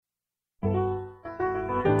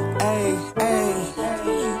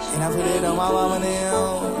put it on my mama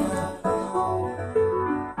now.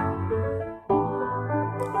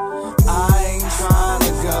 I ain't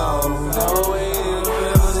tryna go nowhere.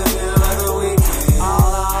 It doesn't feel like a weekend.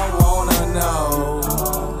 All I wanna know,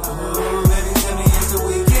 baby, tell me it's the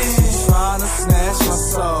weekend. She's tryna snatch my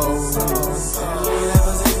soul. It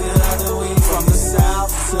doesn't feel like the weekend. From the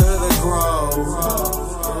south to the grove.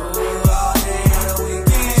 All day on the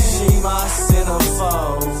weekend. She my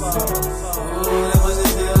centerfold. It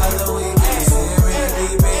doesn't feel like the weekend. Staring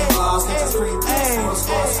deep in lost into street.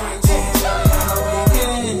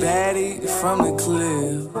 Baddie from the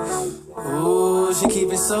cliff. Ooh, she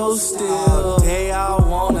keep it so still. They all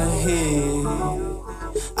wanna hit.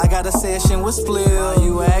 I got a session with Splill.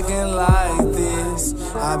 You acting like this,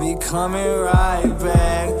 I be coming right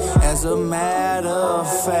back. As a matter of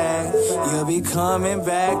fact, you'll be coming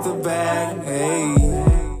back to back. Hey.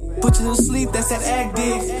 Put you to sleep, that's that act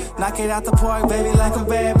dick. Knock it out the park, baby, like a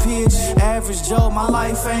bad pitch. Average Joe, my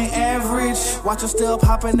life ain't average. Watch your still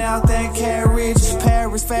popping out that carriage.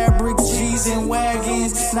 Paris fabrics, G's and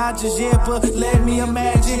wagons. Not just yet, but let me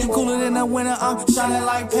imagine. Cooler than the winter, I'm shining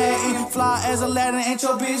like Patton. Fly as Aladdin, ain't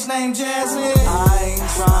your bitch named Jasmine. I ain't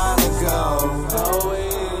trying to go nowhere.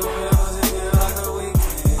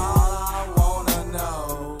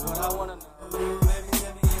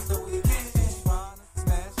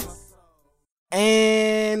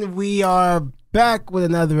 And we are back with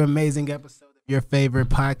another amazing episode of your favorite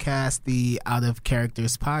podcast, the Out of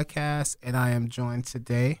Characters podcast. And I am joined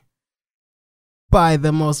today by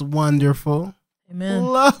the most wonderful, Amen.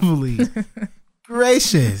 Lovely,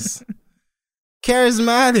 gracious,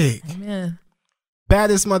 charismatic, Amen.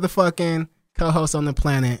 baddest motherfucking co-host on the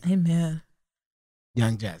planet, Amen.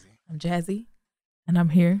 Young Jazzy. I'm Jazzy, and I'm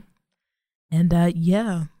here. And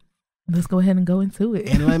yeah, let's go ahead and go into it.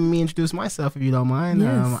 And let me introduce myself, if you don't mind.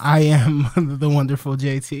 Yes. I am the wonderful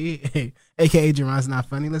JT, aka Jerron's Not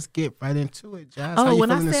Funny. Let's get right into it, Jazz. Oh,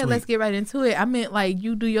 when I said let's get right into it, I meant like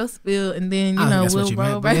you do your spill and then we'll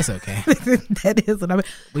roll but right. it's okay. That is what I meant.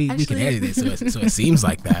 We can edit it so it seems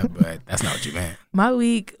like that, but that's not what you meant. My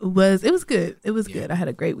week was good. It was good. I had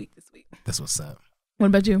a great week this week. That's what's up. What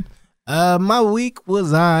about you? My week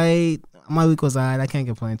was alright. I can't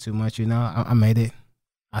complain too much. I made it.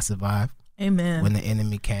 I survived. Amen. When the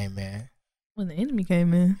enemy came in.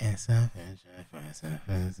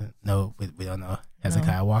 No, we don't know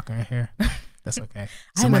Hezekiah Walker in here. That's okay.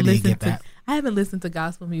 Somebody get that. I haven't listened to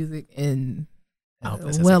gospel music in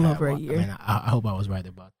well over a year. I mean, I hope I was right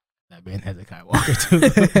about that being Hezekiah Walker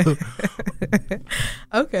too.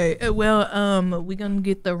 Okay. Well, we're gonna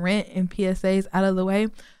get the rant and PSAs out of the way.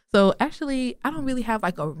 So actually, I don't really have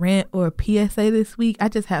like a rant or a PSA this week. I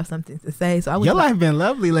just have something to say. So your life been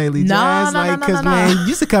lovely lately, Jazz. Because man, you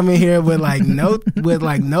used to come in here with like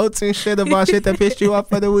notes and shit about shit that pissed you off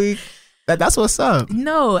for the week. That's what's up.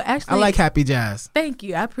 No, actually, I like happy Jazz. Thank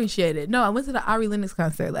you, I appreciate it. No, I went to the Ari Lennox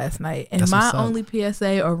concert last night, and That's my only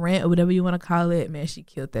PSA or rant or whatever you want to call it, man, she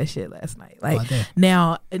killed that shit last night. Like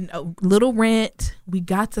now, a little rant. We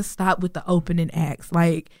got to stop with the opening acts,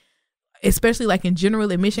 like. Especially like in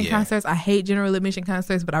general admission concerts. I hate general admission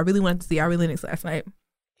concerts, but I really wanted to see Ari Lennox last night.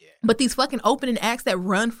 Yeah. But these fucking opening acts that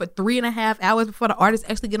run for 3.5 hours before the artists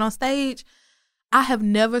actually get on stage, I have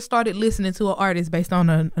never started listening to an artist based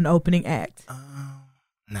on an opening act.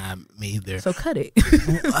 Nah, me either. So cut it.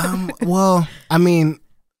 Well, I mean,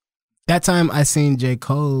 that time I seen J.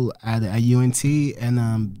 Cole at UNT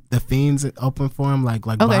and the Fiends open for him, like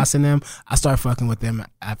Boss and them. I started fucking with them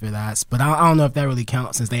after that, but I don't know if that really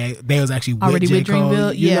counts since they was actually with already J. with Cole,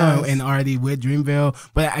 Dreamville, and already with Dreamville.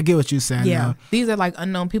 But I get what you're saying. Yeah, these are like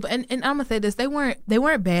unknown people, and I'm gonna say this: they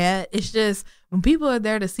weren't bad. It's just when people are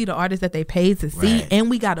there to see the artist that they paid to see, and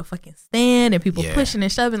we got a fucking stand and people pushing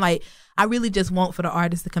and shoving. Like I really just want for the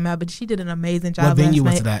artist to come out, but she did an amazing job. What venue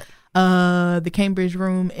was that? The Cambridge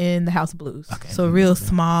Room in the House of Blues. Okay. So real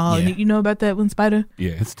small. Yeah. You know about that one, Spider?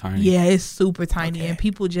 Yeah, it's tiny. Yeah, it's super tiny. And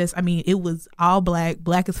people just, I mean, it was all black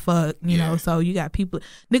as fuck, you know. So you got people,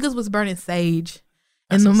 niggas was burning sage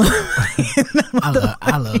in the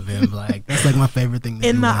I love being black. That's like my favorite thing to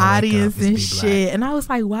in do the audience and shit. Black. And I was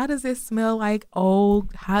like, why does it smell like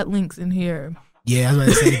old hot links in here? Yeah, I was about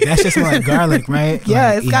to say, that's just like garlic, right?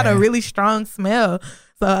 Yeah, it's got a really strong smell.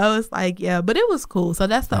 So I was like, yeah, but it was cool. So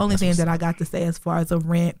that's the only thing that I got to say as far as a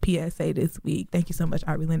rant PSA this week. Thank you so much,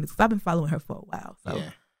 Ari Lennox, because I've been following her for a while. So.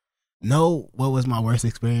 Yeah. No, what was my worst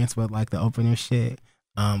experience with like the opener shit?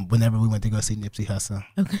 Whenever we went to go see Nipsey Hussle.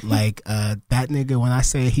 Okay. Like that nigga, when I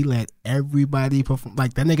say he let everybody perform,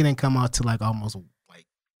 like that nigga didn't come out till like almost like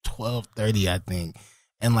 12:30, I think.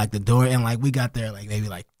 and like the door, and like we got there like maybe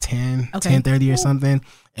like 10:30 or something,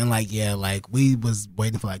 and like we was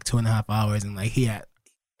waiting for like 2.5 hours, and like he had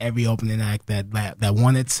every opening act that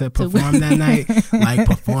wanted to perform that night, like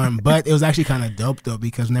perform. But it was actually kind of dope though,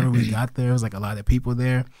 because whenever we got there, it was like a lot of people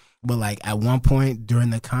there. But like at one point during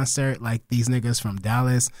the concert, like these niggas from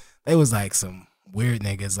Dallas, they was like some weird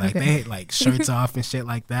niggas. Like they had like shirts off and shit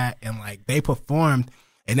like that, and like they performed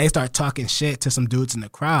and they start talking shit to some dudes in the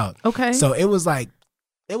crowd. Okay. So it was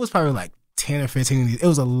probably like 10 or 15 of these. It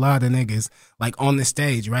was a lot of niggas like on the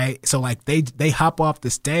stage, right? So like they hop off the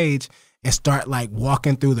stage and start like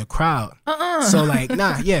walking through the crowd. So like,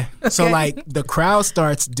 So like the crowd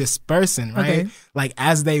starts dispersing, right? Okay. Like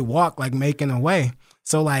as they walk, like making a way.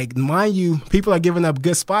 So like, mind you, people are giving up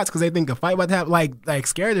good spots because they think a fight about to happen, like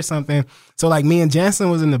scared or something. So like me and Jansen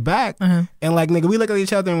was in the back, and like nigga, we look at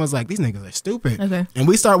each other and was like, these niggas are stupid. Okay. And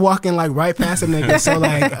we start walking like right past them niggas. So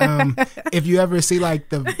like, if you ever see like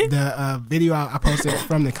the video I posted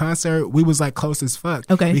from the concert, we was like close as fuck.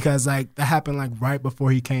 Okay. Because like that happened like right before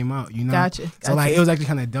he came out, you know. Gotcha. So like it was actually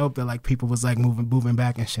kind of dope that like people was like moving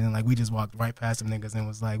back and shit, and like we just walked right past them niggas and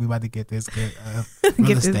was like, we about to get this good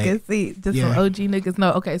get this good seat, just some OG niggas.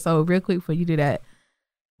 No, okay. So real quick before you do that,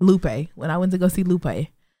 Lupe. When I went to go see Lupe,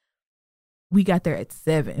 we got there at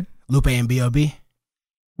 7. Lupe and B.O.B.?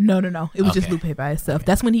 No. It was just Lupe by itself. Okay.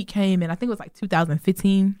 That's when he came in. I think it was like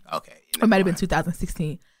 2015. Okay. Or it might have been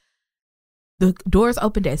 2016. The doors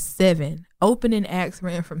opened at 7. Opening acts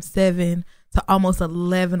ran from 7 to almost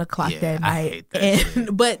 11 o'clock that night. I hate that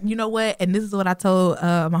shit. But you know what? And this is what I told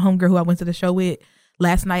my homegirl who I went to the show with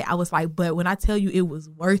last night. I was like, but when I tell you it was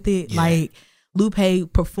worth it, like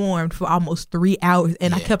Lupe performed for almost 3 hours,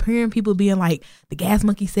 and I kept hearing people being like, the Gas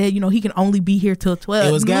Monkey said, you know, he can only be here till 12.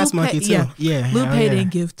 It was Gas Monkey too. Lupe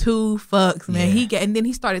didn't give 2 fucks, man. And then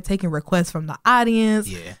he started taking requests from the audience,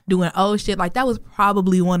 doing old shit. Like that was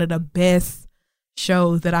probably one of the best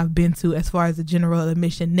shows that I've been to as far as the general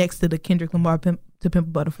admission, next to the Kendrick Lamar to Pimp a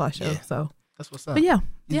Butterfly show. So that's what's up. But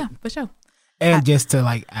yeah, for sure. And just to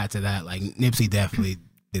like add to that, like Nipsey definitely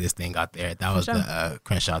did this thing out there. That was the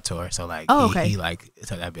Crenshaw tour. So like he like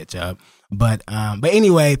took that bitch up. But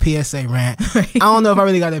anyway, PSA rant. I don't know if I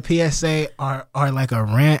really got a PSA or like a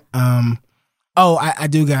rant. I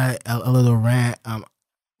do got a little rant.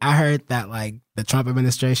 I heard that like the Trump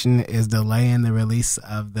administration is delaying the release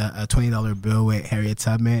of the $20 bill with Harriet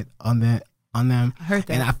Tubman on them. I heard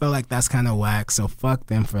that. And I feel like that's kind of whack. So fuck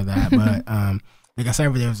them for that. But the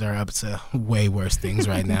conservatives are up to way worse things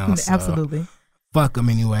right now. So absolutely. Fuck them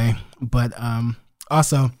anyway. But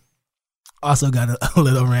also got a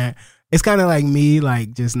little rant. It's kind of like me,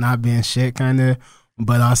 like just not being shit, kind of,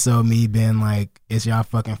 but also me being like, it's y'all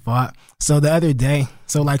fucking fault. So the other day,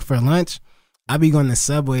 so like for lunch, I be going to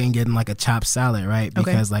Subway and getting like a chopped salad, right?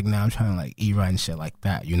 Because like now I'm trying to like eat right and shit like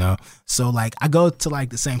that, you know? So like I go to like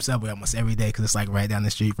the same Subway almost every day because it's like right down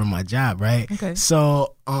the street from my job, right? Okay.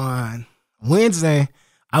 So on Wednesday,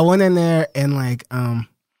 I went in there and like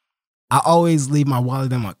I always leave my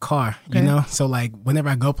wallet in my car, you know? So like whenever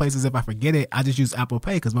I go places, if I forget it, I just use Apple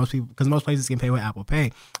Pay because most places can pay with Apple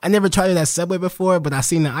Pay. I never tried it at Subway before, but I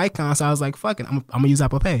seen the icon, so I was like, fuck it, I'm gonna use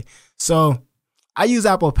Apple Pay. So I use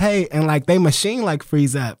Apple Pay and like they machine like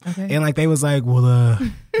freeze up. Okay. And like they was like, well,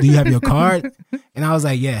 do you have your card? And I was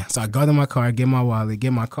like, yeah. So I go to my car, get my wallet,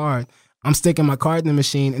 get my card. I'm sticking my card in the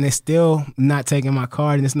machine and it's still not taking my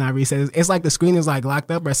card and it's not reset. It's like the screen is like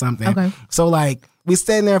locked up or something. Okay. So like we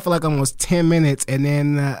stayed there for like almost 10 minutes and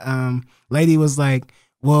then the lady was like,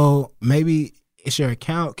 well, maybe it's your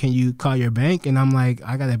account. Can you call your bank? And I'm like,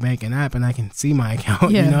 I got a banking app and I can see my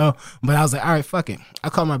account, you know? But I was like, all right, fuck it. I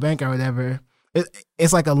call my bank or whatever.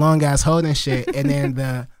 It's like a long ass holding shit. And then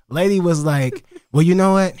the lady was like, well, you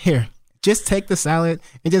know what? Here, just take the salad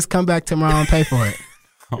and just come back tomorrow and pay for it.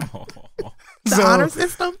 The honor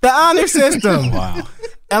system? The honor system. Wow.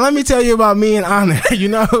 And let me tell you about me and honor, you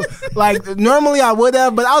know? Like, normally I would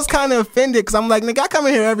have, but I was kind of offended because I'm like, nigga, I come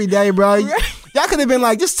in here every day, bro. Y'all could have been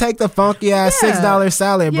like, just take the funky ass $6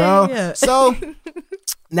 salad, bro. Yeah. So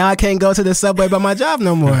now I can't go to the Subway by my job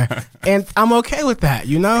no more. And I'm okay with that,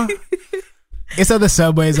 you know? It's other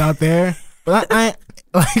Subways out there. But I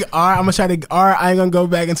like, I ain't gonna go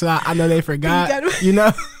back until I know they forgot, you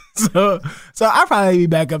know? So I'll probably be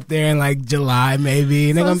back up there in like July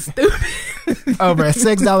maybe. And so stupid. Over a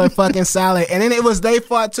 $6 fucking salad. And then it was their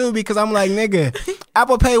fault too because I'm like, nigga,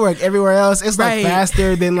 Apple Pay work everywhere else. It's like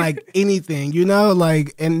faster than like anything, you know?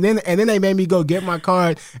 Like and then they made me go get my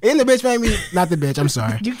card. And then the bitch made me, not the bitch, I'm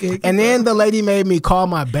sorry. And then the lady made me call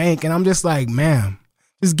my bank and I'm just like, ma'am,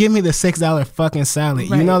 just give me the $6 fucking salad.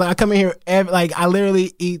 You know, like I come in here I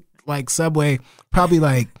literally eat like Subway probably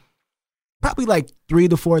like probably like 3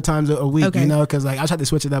 to 4 times a week, you know, because like I try to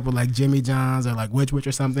switch it up with like Jimmy John's or like Which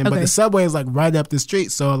or something. But the Subway is like right up the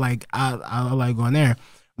street, so like I like going there.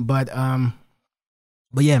 But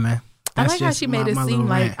yeah, man. I like how she made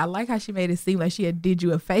it seem like she had did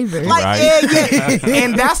you a favor. Like, yeah.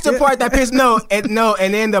 And that's the part that pissed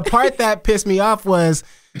and then the part that pissed me off was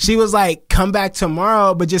she was like, come back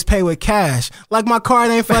tomorrow, but just pay with cash. Like, my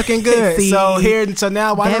card ain't fucking good. So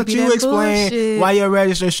now why don't you explain why your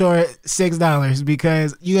register short $6?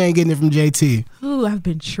 Because you ain't getting it from JT. Ooh, I've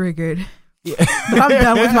been triggered. Yeah. But I'm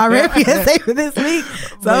done with my rap PSA for this week.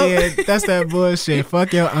 So yeah, that's that bullshit.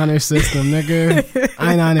 Fuck your honor system, nigga.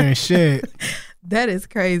 I ain't honoring shit. That is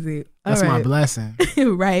crazy. That's my blessing.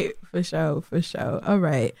 Right, for sure. All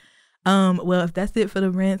right. Well, if that's it for the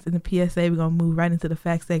rants and the PSA, we're gonna move right into the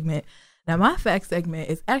fact segment. Now, my fact segment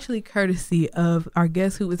is actually courtesy of our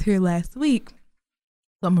guest who was here last week.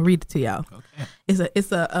 So I'm gonna read it to y'all. Okay.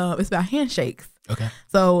 It's about handshakes. Okay.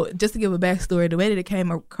 So just to give a backstory, the way that it came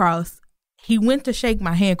across, he went to shake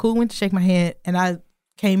my hand. Cool went to shake my hand, and I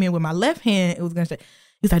came in with my left hand. It was gonna shake.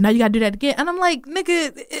 He's like, "No, you gotta do that again." And I'm like,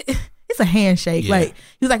 "Nigga, it's a handshake." Yeah. Like,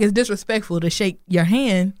 he was like, "It's disrespectful to shake your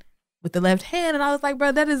hand with the left hand." And I was like,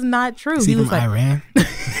 "Bro, that is not true." Is he was like, Iran? Like,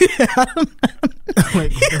 what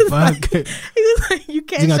the fuck? He was like, "You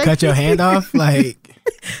can't." You gonna cut your hand off? Like,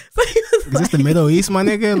 so is this the Middle East, my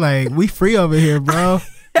nigga? Like, we free over here, bro.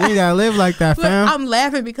 You ain't gotta live like that, fam. I'm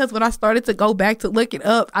laughing because when I started to go back to look it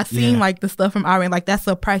up, I seen like the stuff from Iran, like that's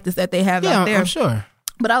a practice that they have out there. I'm sure.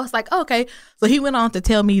 But I was like, oh, okay. So he went on to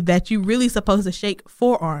tell me that you really supposed to shake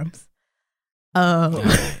forearms.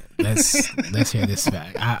 Let's hear this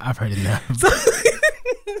fact. I've heard enough.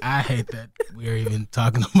 I hate that we're even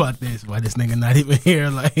talking about this. Why this nigga not even here?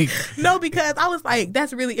 Like, no, because I was like,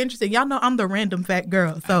 that's really interesting. Y'all know I'm the random fact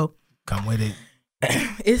girl, so come with it.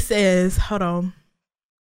 It says, hold on.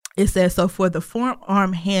 It says, so for the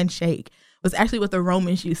forearm handshake was actually what the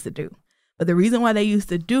Romans used to do. But the reason why they used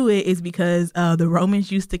to do it is because the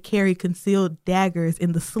Romans used to carry concealed daggers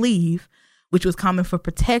in the sleeve, which was common for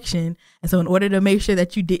protection. And so in order to make sure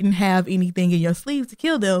that you didn't have anything in your sleeve to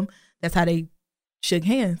kill them, that's how they shook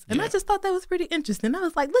hands. And I just thought that was pretty interesting. I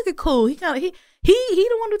was like, look at cool. He the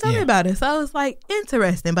one who told me about it. So I was like,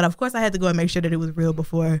 interesting. But of course I had to go and make sure that it was real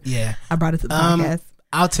before I brought it to the podcast.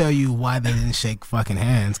 I'll tell you why they didn't shake fucking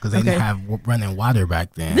hands, because they didn't have running water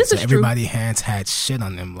back then. This is everybody's hands had shit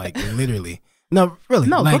on them, like literally. No, really.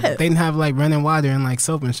 No, like go ahead. they didn't have like running water and like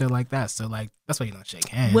soap and shit like that. So like that's why you don't shake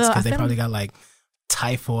hands, because they probably got like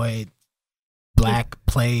typhoid, black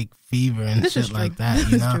plague fever and shit like that.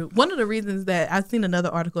 This is true. One of the reasons that I've seen another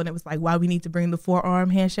article and it was like why we need to bring the forearm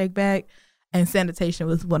handshake back. And sanitation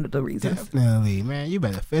was one of the reasons. Definitely, man. You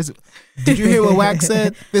better physical. Did you hear what Wax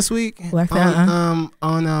said this week? Wax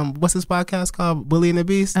on what's his podcast called? Bully and the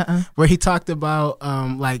Beast, where he talked about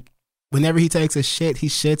like whenever he takes a shit, he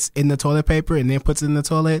shits in the toilet paper and then puts it in the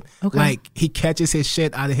toilet. Okay. Like he catches his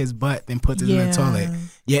shit out of his butt then puts it in the toilet.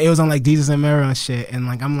 Yeah, it was on like Jesus and Mary and shit. And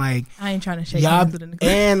like I'm like, I ain't trying to shake hands with a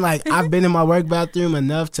and like I've been in my work bathroom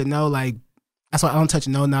enough to know like. That's why I don't touch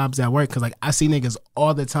no knobs at work, because like I see niggas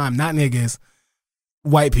all the time. Not niggas,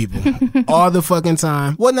 white people. All the fucking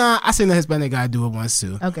time. Well, nah, I seen a Hispanic guy do it once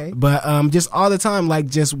too. Okay. But just all the time, like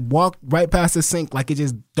just walk right past the sink like it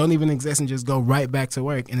just don't even exist and just go right back to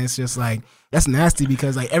work. And it's just like, that's nasty,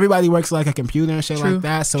 because like everybody works like a computer and shit like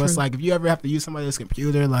that. So it's like if you ever have to use somebody's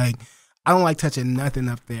computer, like I don't like touching nothing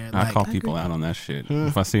up there. I call people out on that shit.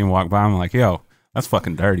 If I see them walk by, I'm like, yo, that's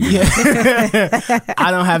fucking dirty. Yeah.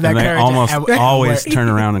 I don't have that and they courage. Almost always turn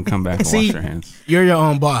around and come back and wash their hands. You're your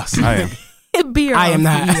own boss. I am. I am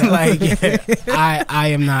not. Like, I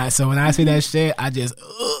am not. So when I see that shit, I just.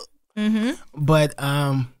 But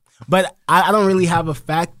I don't really have a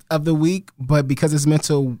fact of the week. But because it's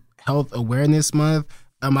Mental Health Awareness Month,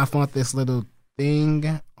 I found this little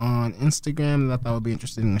thing on Instagram that I thought would be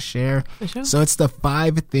interesting to share. Sure. So it's the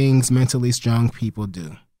 5 things mentally strong people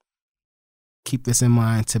do. Keep this in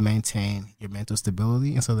mind to maintain your mental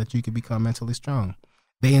stability and so that you can become mentally strong.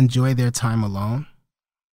 They enjoy their time alone.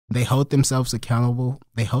 They hold themselves accountable.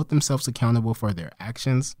 For their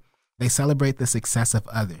actions. They celebrate the success of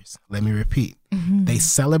others. Let me repeat. They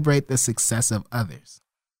celebrate the success of others.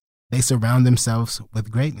 They surround themselves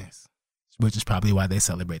with greatness, which is probably why they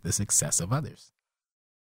celebrate the success of others.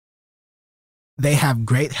 They have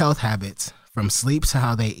great health habits, from sleep to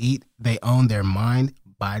how they eat. They own their mind,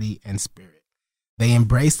 body, and spirit. They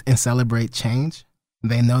embrace and celebrate change.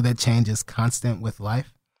 They know that change is constant with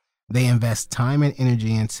life. They invest time and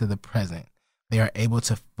energy into the present. They are able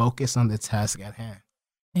to focus on the task at hand.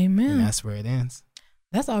 Amen. And that's where it ends.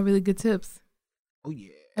 That's all really good tips. Oh, yeah.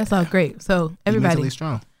 That's all great. So, everybody, mentally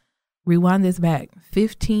strong. rewind this back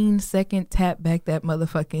 15-second, tap back that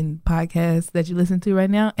motherfucking podcast that you listen to right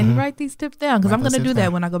now and write these tips down, because I'm gonna do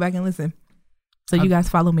that when I go back and listen, so you guys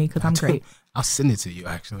follow me, because I'm great. I'll send it to you,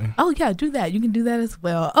 actually. Oh yeah, do that. You can do that as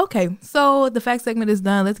well. Okay, so the fact segment is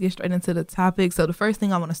done. Let's get straight into the topic. So the first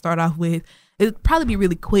thing I want to start off with, it'll probably be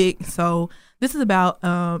really quick. So this is about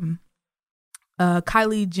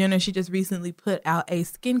Kylie Jenner. She just recently put out a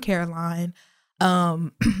skincare line,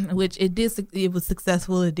 which it was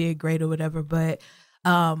successful. It did great or whatever. But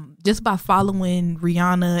just by following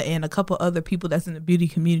Rihanna and a couple other people that's in the beauty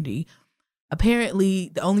community,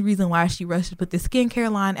 apparently the only reason why she rushed to put the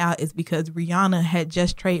skincare line out is because Rihanna had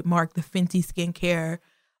just trademarked the Fenty skincare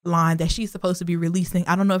line that she's supposed to be releasing.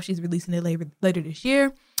 I don't know if she's releasing it later this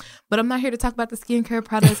year, but I'm not here to talk about the skincare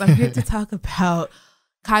products. I'm here to talk about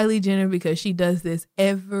Kylie Jenner, because she does this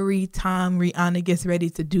every time Rihanna gets ready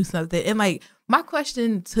to do something. And like, my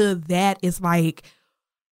question to that is like,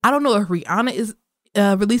 I don't know if Rihanna is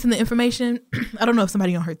releasing the information. I don't know if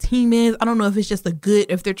somebody on her team is. I don't know if it's just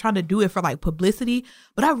if they're trying to do it for like publicity,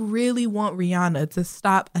 but I really want Rihanna to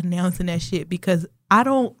stop announcing that shit, because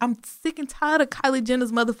I'm sick and tired of Kylie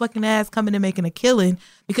Jenner's motherfucking ass coming and making a killing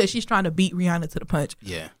because she's trying to beat Rihanna to the punch.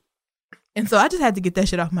 Yeah. And so I just had to get that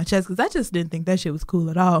shit off my chest, because I just didn't think that shit was cool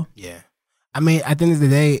at all. Yeah. I mean, at the end of the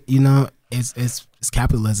day, you know, it's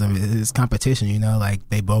capitalism. It's competition, you know, like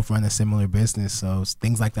they both run a similar business. So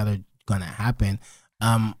things like that are going to happen.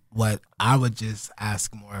 What I would just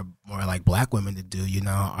ask more like black women to do, you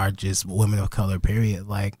know, are just women of color, period.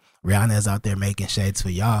 Like Rihanna is out there making shades for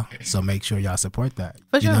y'all. So make sure y'all support that.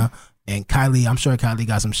 For sure. You know? And Kylie, I'm sure Kylie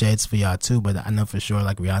got some shades for y'all too, but I know for sure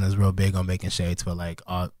like Rihanna's real big on making shades for like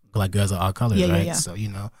girls of all colors, right? Yeah. So, you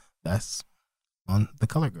know, that's on the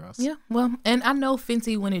color girls. Yeah. Well, and I know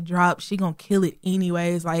Fenty, when it drops, she gonna kill it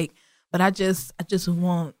anyways. Like, but I just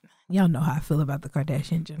want, y'all know how I feel about the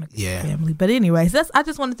Kardashian Jenner family. But anyways, I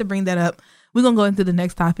just wanted to bring that up. We're going to go into the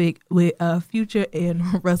next topic with Future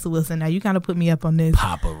and Russell Wilson. Now, you kind of put me up on this.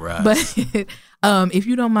 Papa Russ. But if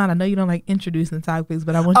you don't mind, I know you don't like introducing topics,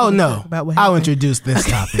 but I want you to talk about what happened. I'll introduce this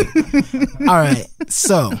topic. All right.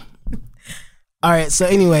 So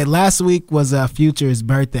anyway, last week was Future's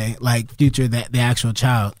birthday. Like Future, the actual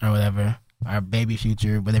child or whatever. Our baby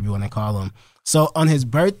Future, whatever you want to call him. So on his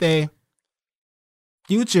birthday,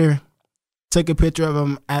 Future took a picture of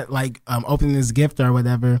him at like opening his gift or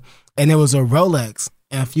whatever, and it was a Rolex.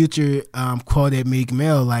 And Future quoted Meek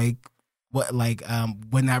Mill like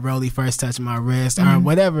when that Rollie first touched my wrist or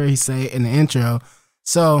whatever he say in the intro.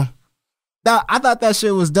 So I thought that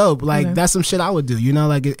shit was dope. Like that's some shit I would do. You know,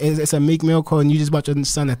 like it's a Meek Mill quote, and you just bought your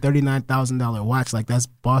son a $39,000 watch. Like that's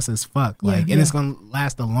boss as fuck. Like and it's gonna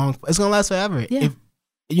last it's gonna last forever. Yeah. If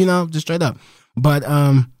you know, just straight up. But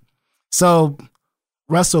so.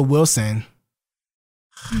 Russell Wilson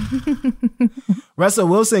gets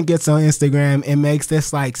on Instagram and makes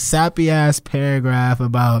this like sappy ass paragraph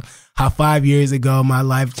about how 5 years ago my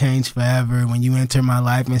life changed forever when you enter my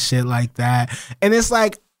life and shit like that. And it's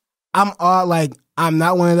like, I'm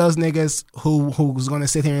not one of those niggas who's going to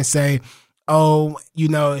sit here and say, oh, you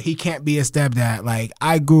know, he can't be a stepdad. Like,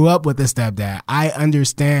 I grew up with a stepdad. I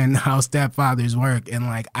understand how stepfathers work. And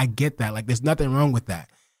like, I get that. Like, there's nothing wrong with that.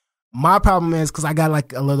 My problem is because I got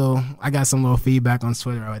some little feedback on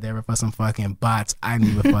Twitter or whatever for some fucking bots. I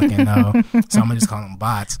didn't even fucking know. So I'm gonna just call them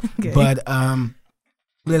bots. Okay. But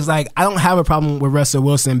it's like, I don't have a problem with Russell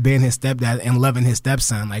Wilson being his stepdad and loving his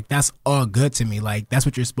stepson. Like, that's all good to me. Like, that's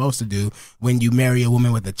what you're supposed to do when you marry a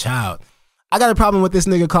woman with a child. I got a problem with this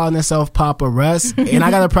nigga calling himself Papa Russ. And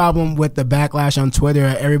I got a problem with the backlash on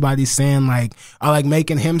Twitter. Everybody saying like, or like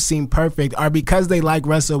making him seem perfect, or because they like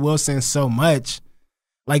Russell Wilson so much,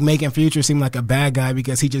 like making Future seem like a bad guy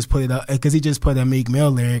because he just put a Meek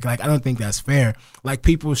Mill lyric. Like, I don't think that's fair. Like,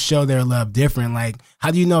 people show their love different. Like,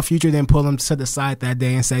 how do you know Future didn't pull him to the side that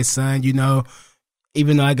day and say, son, you know,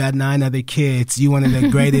 even though I got 9 other kids, you one of the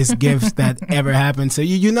greatest gifts that ever happened to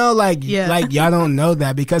you. You know, like y'all don't know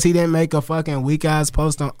that because he didn't make a fucking weak ass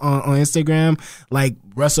post on Instagram. Like,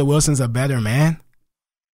 Russell Wilson's a better man.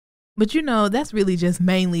 But you know, that's really just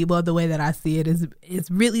mainly, well, the way that I see it is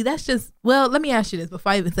really, that's just, well, let me ask you this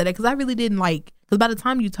before I even said that, because I really didn't because by the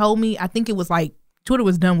time you told me, I think it was like, Twitter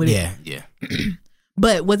was done with it. Yeah.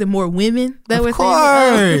 But was it more women that were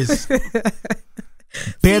saying it? Of course.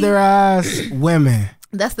 Bitter ass women.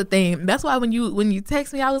 That's the thing. That's why when you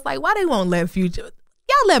text me, I was like, why they won't let Future?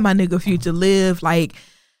 Y'all let my nigga Future live. Like,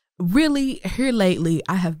 really, here lately,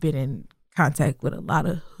 I have been in contact with a lot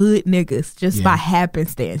of hood niggas just by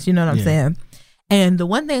happenstance, you know what I'm saying? And the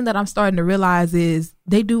one thing that I'm starting to realize is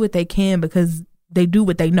they do what they can because they do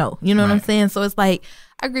what they know. You know what I'm saying? So it's like,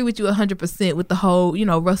 I agree with you 100% with the whole, you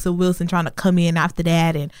know, Russell Wilson trying to come in after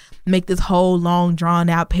that and make this whole long drawn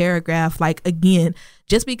out paragraph. Like, again,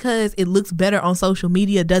 just because it looks better on social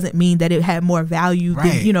media doesn't mean that it had more value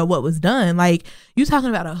than, you know, what was done. Like, you talking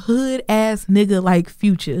about a hood ass nigga like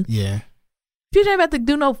Future. Yeah. Future ain't about to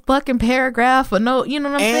do no fucking paragraph or no, you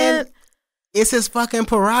know what I'm saying? It's his fucking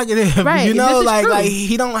prerogative, right? You know, like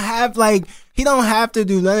he don't have to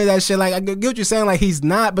do none of that shit. Like, I get what you're saying, like he's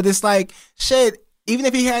not, but it's like shit. Even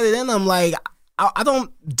if he had it in him, like I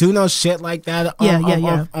don't do no shit like that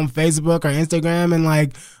on Facebook or Instagram, and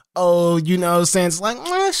like, oh, you know, since like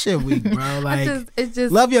shit weak, bro. Like, it's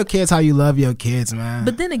just love your kids how you love your kids, man.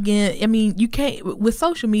 But then again, I mean, you can't with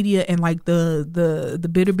social media and like the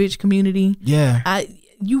bitter bitch community. Yeah,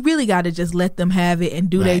 you really got to just let them have it and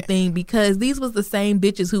do their thing, because these was the same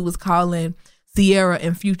bitches who was calling Sierra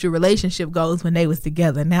and Future relationship goals when they was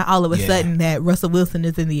together. Now all of a sudden that Russell Wilson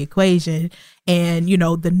is in the equation, and you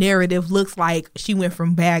know the narrative looks like she went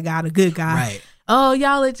from bad guy to good guy. Right. Oh,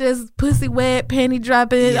 y'all are just pussy wet, panty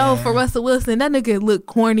dropping. Yeah. Oh, for Russell Wilson, that nigga look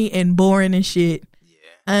corny and boring and shit. Yeah.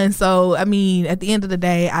 And so, I mean, at the end of the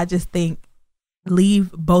day, I just think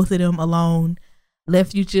leave both of them alone. Let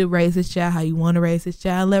Future raise his child how you want to raise his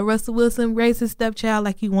child. Let Russell Wilson raise his stepchild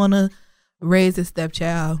like he want to raise his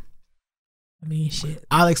stepchild. I mean, shit.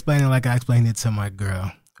 I'll explain it like I explained it to my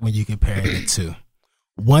girl when you compare the two.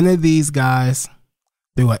 One of these guys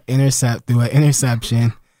threw an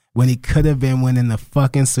interception when he could have been winning the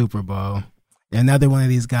fucking Super Bowl. Another one of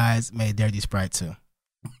these guys made Dirty Sprite too.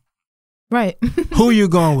 Right. Who you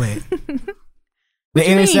going with? The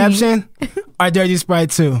interception or Dirty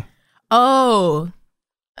Sprite 2? Oh,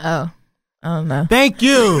 I don't know. Thank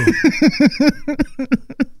you.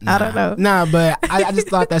 I don't know. Nah, but I just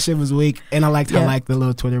thought that shit was weak, and I liked how like the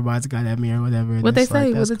little Twitter bots got at me or whatever. What they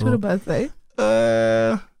say? What the Twitter bots say?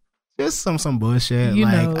 Just some bullshit. You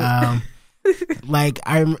like know.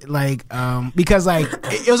 Because like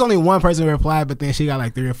it was only one person who replied, but then she got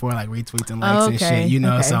like 3 or 4 like retweets and likes and shit. You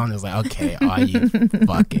know, so I'm just like, okay, are you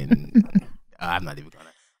fucking? I'm not even gonna.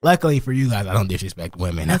 Luckily for you guys, I don't disrespect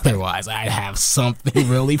women. Otherwise, I'd have something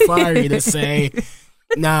really fiery to say.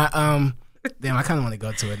 Nah, damn, I kind of want to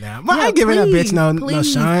go to it now. But I ain't giving a bitch no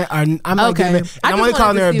shine. I'm not giving. I'm only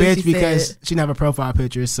calling her a bitch because she never have a profile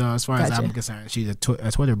picture. So as far as I'm concerned, she's a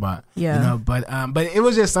Twitter bot. Yeah. You know, but it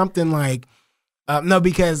was just something like, no,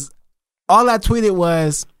 because all I tweeted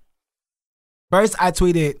was, first I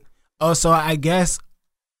tweeted, oh, so I guess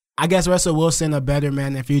Russell Wilson a better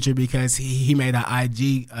man than Future because he made an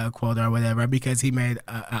IG quote or whatever, because he made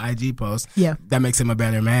an IG post. Yeah, that makes him a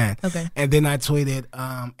better man. Okay, and then I tweeted,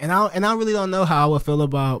 and I really don't know how I would feel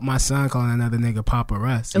about my son calling another nigga Papa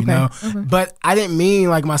Russ. You know, but I didn't mean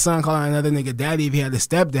like my son calling another nigga daddy if he had a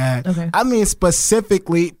stepdad. Okay, I mean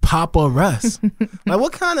specifically Papa Russ. Like,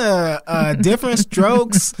 what kind of different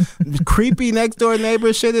strokes, creepy next door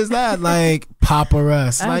neighbor shit is that? Like Papa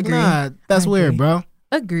Russ. Like, nah, that's weird, bro.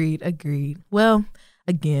 Agreed. Well,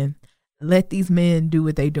 again, let these men do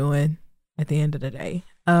what they doing at the end of the day.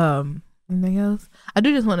 Anything else? I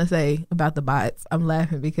do just want to say about the bots. I'm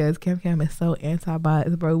laughing because Cam is so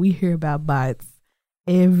anti-bots, bro. We hear about bots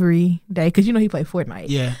every day because you know he played Fortnite.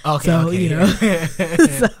 Yeah. Okay. So you know,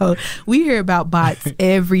 so we hear about bots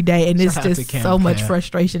every day, and it's just so much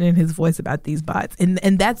frustration in his voice about these bots, and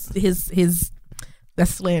that's his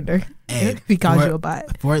that's slander. If he calls you a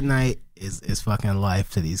bot. Fortnite is fucking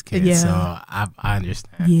life to these kids. Yeah. So I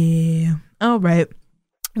understand. Yeah. All right.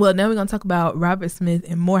 Well, now we're gonna talk about Robert Smith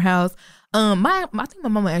and Morehouse. I think my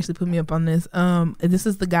mama actually put me up on this. This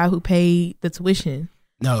is the guy who paid the tuition.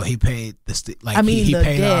 No, he paid he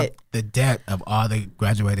paid off the debt of all the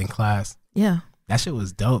graduating class. Yeah. That shit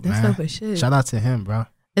was dope, man. That's dope as shit. Shout out to him, bro.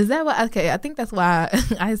 Is that why? Okay, I think that's why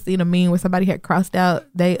I seen a meme where somebody had crossed out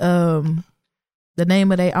the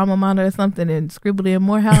name of their alma mater or something and scribbled in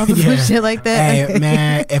Morehouse or some shit like that. Hey,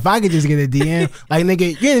 man, if I could just get a DM, like,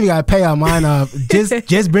 nigga, you ain't even gotta pay all mine off.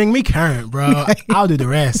 Just bring me current, bro. I'll do the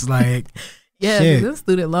rest. Like, yeah, them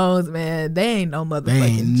student loans, man, they ain't no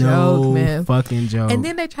motherfucking joke, man. Fucking joke. And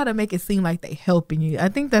then they try to make it seem like they helping you. I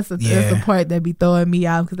think that's the part that be throwing me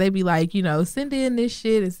off, because they be like, you know, send in this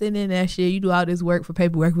shit and send in that shit. You do all this work for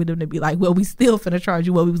paperwork with them to be like, well, we still finna charge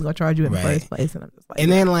you what we was gonna charge you in the first place. And I'm just like,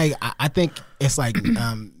 and then like I think it's like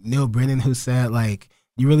Neil Brennan who said like,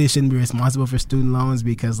 you really shouldn't be responsible for student loans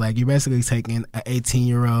because like you're basically taking an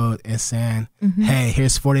 18-year-old and saying, hey,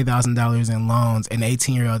 here's $40,000 in loans, and the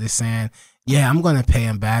 18-year-old is saying, yeah, I'm going to pay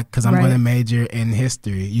him back because I'm going to major in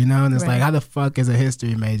history, you know? And it's like, how the fuck is a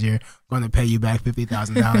history major going to pay you back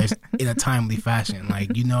 $50,000 in a timely fashion?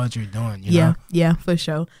 Like, you know what you're doing, you know? Yeah, for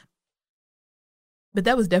sure. But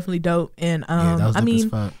that was definitely dope. And that was dope as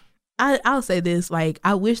fuck. I'll say this, like,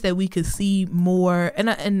 I wish that we could see more, and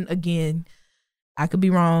again, I could be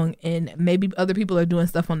wrong, and maybe other people are doing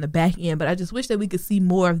stuff on the back end, but I just wish that we could see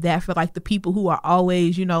more of that for like the people who are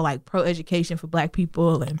always, you know, like pro education for Black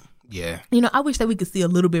people. And you know, I wish that we could see a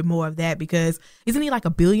little bit more of that, because isn't he like a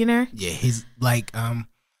billionaire? Yeah, he's like,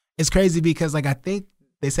 it's crazy because like I think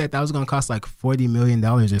they said that was gonna cost like $40 million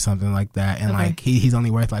or something like that, and like he's only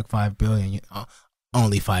worth like $5 billion, you know,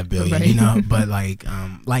 only $5 billion, you know, but like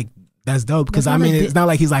that's dope, because I mean it's not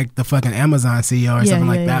like he's like the fucking Amazon CEO or something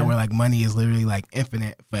like that, where like money is literally like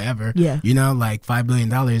infinite forever. You know, like $5 billion,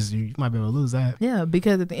 you might be able to lose that. Yeah,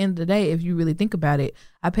 because at the end of the day, if you really think about it,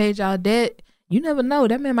 I paid y'all debt. You never know.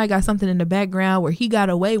 That man might got something in the background where he got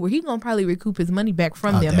away, where he gonna probably recoup his money back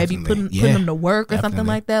from them. Maybe put him to work or something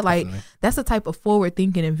like that. Like that's the type of forward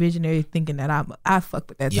thinking and visionary thinking that I fuck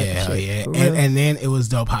with that type of shit. And then it was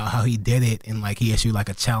dope how he did it, and like he issued like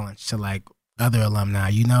a challenge to like other alumni,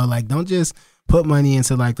 you know, like don't just put money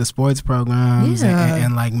into like the sports programs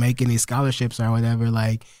and like making these scholarships or whatever.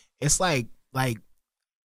 Like it's like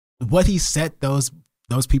what he set those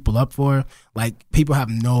people up for, like people have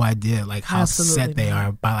no idea like how set they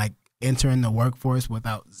are by like entering the workforce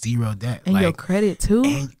without zero debt. And like, your credit too.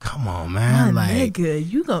 And come on, man. My nigga,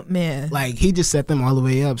 you go, man. Like he just set them all the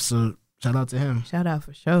way up. So shout out to him. Shout out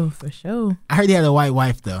for sure. I heard he had a white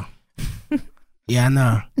wife though. Yeah, I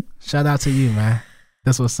know. Shout out to you, man.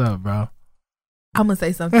 That's what's up, bro. I'm gonna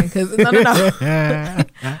say something because no.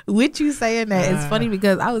 With you saying that, it's funny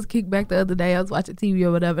because I was kicked back the other day. I was watching TV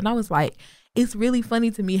or whatever, and I was like, it's really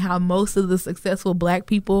funny to me how most of the successful Black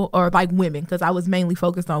people, or like women, because I was mainly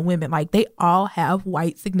focused on women, like they all have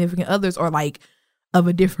white significant others or like of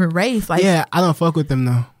a different race. Like, yeah, I don't fuck with them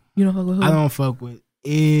though. You don't fuck with who? I don't fuck with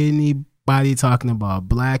anybody talking about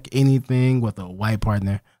Black anything with a white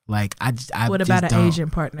partner. Like I what about an Asian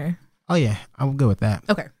partner? Oh yeah, I'm good with that.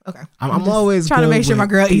 Okay. I'm always trying to make sure my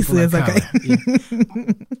girl Issa is okay.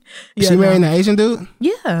 She marrying an Asian dude?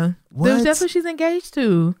 Yeah, that's what she's engaged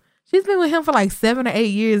to. She's been with him for like 7 or 8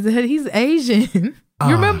 years. He's Asian.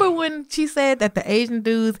 You remember when she said that the Asian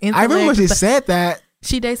dudes? I remember when she said that.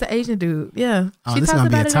 She dates an Asian dude. Yeah. Oh, this is going to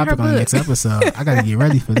be a topic on the next episode. I got to get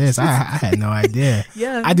ready for this. I had no idea.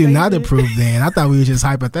 Yeah. I do not approve then. I thought we were just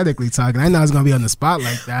hypothetically talking. I know I was going to be on the spot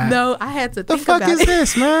like that. No, I had to think about it. The fuck is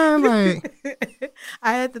this, man? Like,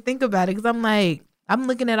 I had to think about it because I'm like, I'm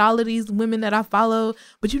looking at all of these women that I follow.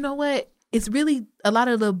 But you know what? It's really a lot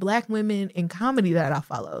of the Black women in comedy that I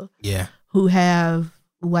follow. Yeah. Who have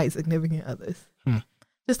white significant others.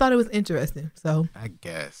 Just thought it was interesting. So I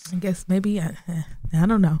guess maybe I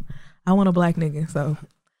don't know. I want a Black nigga, so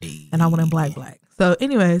and I want a black. So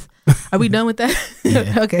anyways, are we done with that?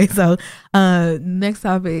 Yeah. Okay, so next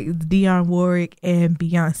topic is Dionne Warwick and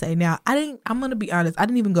Beyonce. Now I'm gonna be honest, I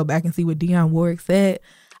didn't even go back and see what Dionne Warwick said.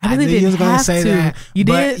 I really didn't have to. That, you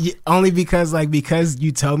did? Only because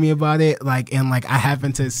you told me about it, like, and like I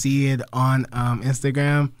happened to see it on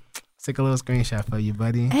Instagram. Take a little screenshot for you,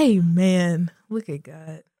 buddy. Hey, man. Look at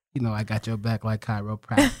God. You know I got your back like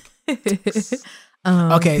chiropractic.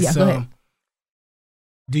 Okay, so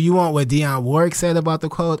do you want what Dionne Warwick said about the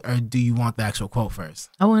quote, or do you want the actual quote first?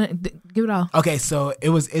 I want to give it all. Okay, so it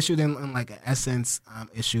was issued in like an Essence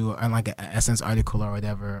issue, or like an Essence article or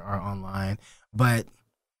whatever, or online. But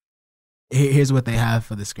here's what they have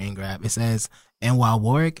for the screen grab. It says, and while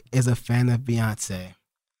Warwick is a fan of Beyonce,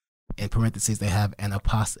 in parentheses, they have and a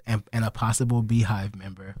possible Beehive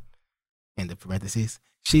member, in the parentheses,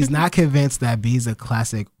 she's not convinced that B's a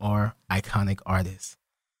classic or iconic artist.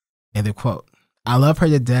 And the quote, I love her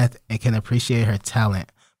to death and can appreciate her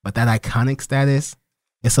talent, but that iconic status,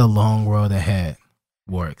 it's a long road ahead,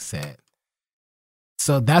 Warwick said.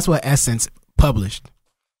 So that's what Essence published.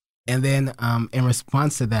 And then in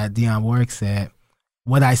response to that, Dionne Warwick said,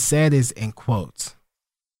 what I said is in quotes.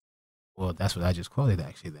 Well, that's what I just quoted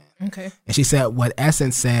actually then. Okay. And she said what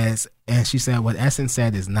Essence says, and she said what Essence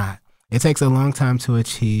said is not. It takes a long time to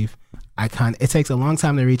achieve it takes a long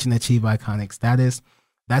time to reach and achieve iconic status.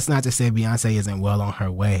 That's not to say Beyonce isn't well on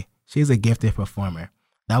her way. She's a gifted performer.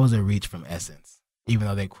 That was a reach from Essence, even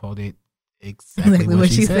though they quoted exactly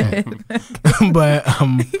what she said. But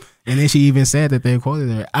and then she even said that they quoted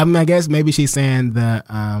her. I mean, I guess maybe she's saying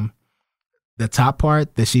the top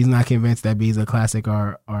part, that she's not convinced that B's a classic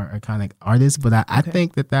or iconic artist, but I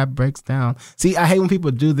think that breaks down. See, I hate when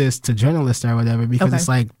people do this to journalists or whatever, because it's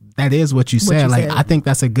like, that is what you said. I think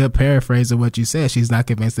that's a good paraphrase of what you said. She's not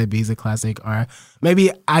convinced that B's a classic, or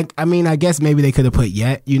maybe, I mean, I guess maybe they could have put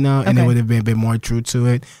yet, you know, and it would have been a bit more true to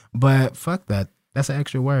it, but fuck that. That's an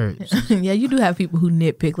extra word. Yeah, you do have people who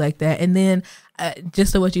nitpick like that. And then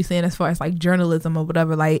just to what you're saying as far as like journalism or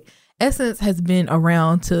whatever, like Essence has been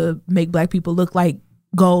around to make black people look like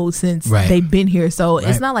gold since they've been here. So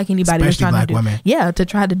it's not like anybody was trying to do women. To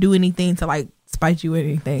try to do anything to like spite you or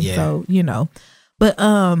anything. Yeah. So, you know. But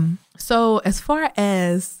so as far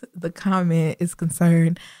as the comment is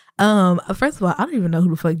concerned, first of all, I don't even know who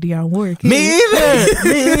the fuck Dionne Warwick is. Me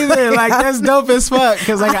either. Like, that's dope as fuck.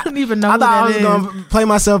 Cause like, I don't even know. I thought I was gonna play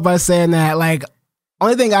myself by saying that. Like,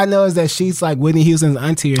 only thing I know is that she's like Whitney Houston's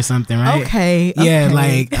auntie or something, right? Okay. Yeah,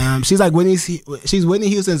 like she's like she's Whitney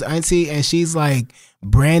Houston's auntie, and she's like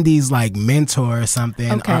Brandy's like mentor or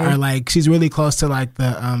something. Or like she's really close to like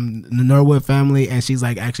the Norwood family, and she's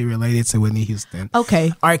like actually related to Whitney Houston.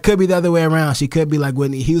 Okay. Or it could be the other way around. She could be like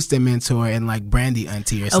Whitney Houston mentor and like Brandy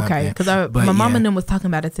auntie or something. Okay, because my mom and them was talking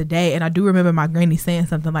about it today, and I do remember my granny saying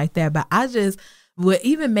something like that. But what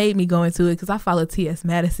even made me go into it, because I follow T.S.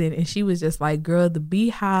 Madison, and she was just like, girl, the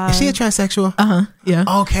Beehive. Is she a transsexual? Yeah.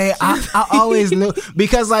 Okay. I always knew,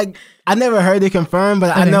 because like I never heard it confirmed,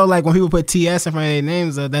 but I know like when people put T.S. in front of their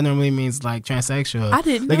names, that normally means like transsexual. I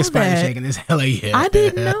didn't know that. Like that. shaking his hell yeah. I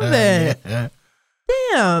didn't know that.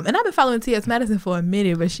 Damn. And I've been following T.S. Madison for a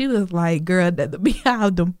minute, but she was like, girl, that the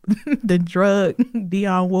Beehive, the drug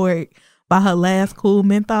Dionne Warwick by her last cool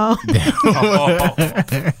menthol.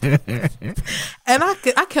 And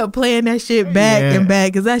I kept playing that shit back and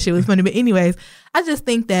back because that shit was funny. But anyways, I just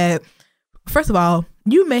think that, first of all,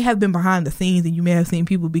 you may have been behind the scenes and you may have seen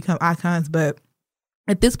people become icons, but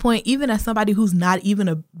at this point, even as somebody who's not even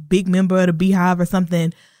a big member of the Beehive or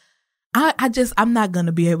something, I'm not going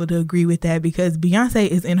to be able to agree with that, because Beyonce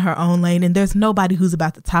is in her own lane and there's nobody who's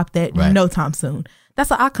about to top that no time soon.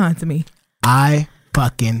 That's an icon to me. I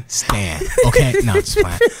fucking stand. Okay, no, it's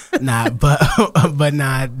fine. But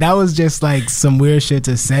nah, that was just like some weird shit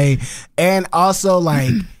to say. And also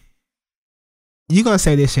like, you gonna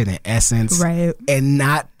say this shit in Essence, right? And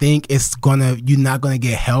not think you're not gonna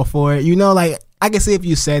get hell for it. You know, like I can see if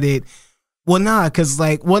you said it.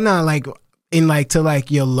 In like to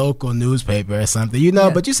like your local newspaper or something, you know.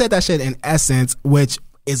 Yeah. But you said that shit in Essence, which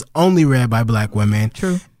is only read by black women.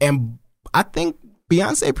 True. And I think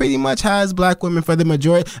Beyonce pretty much has black women for the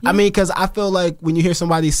majority. Yeah. I mean, because I feel like when you hear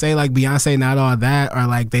somebody say like Beyonce not all that, or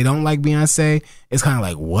like they don't like Beyonce, it's kind of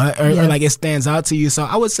like what, or like it stands out to you. So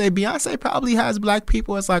I would say Beyonce probably has black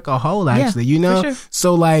people as like a whole, actually, you know. Sure.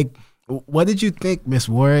 So like, what did you think, Miss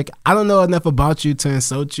Warwick? I don't know enough about you to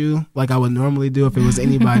insult you like I would normally do if it was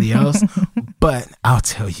anybody else, but I'll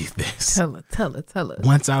tell you this. Tell her.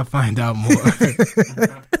 Once I find out more.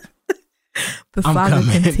 The saga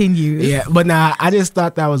continues. Yeah, but nah, I just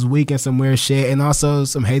thought that was weak and some weird shit, and also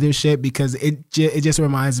some hater shit, because it just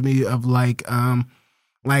reminds me of like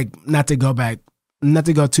not to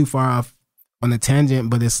go too far off on a tangent,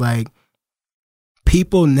 but it's like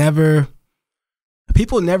people never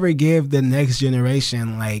give the next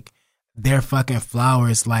generation like their fucking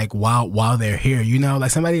flowers like while they're here, you know,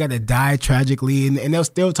 like somebody got to die tragically, and they'll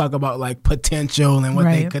still talk about like potential and what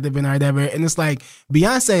they could have been or whatever. And it's like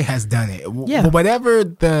Beyonce has done it. Whatever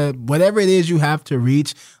it is you have to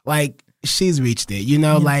reach, like she's reached it, you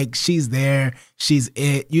know, like she's there, she's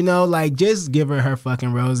it, you know, like just give her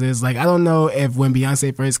fucking roses. Like I don't know if when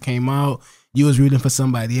Beyonce first came out you was rooting for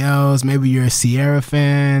somebody else. Maybe you're a Sierra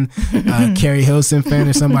fan, Carrie Hilson fan,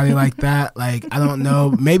 or somebody like that. Like, I don't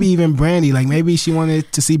know. Maybe even Brandy. Like, maybe she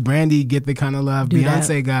wanted to see Brandy get the kind of love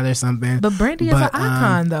Beyonce got or something. But Brandy is an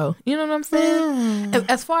icon, though. You know what I'm saying?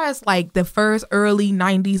 As far as, like, the first early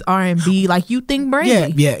 90s R&B, like, you think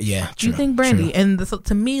Brandy. Yeah. True, you think Brandy. True. And so,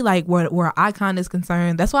 to me, like, where icon is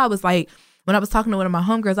concerned, that's why I was like, when I was talking to one of my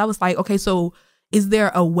homegirls, I was like, okay, so is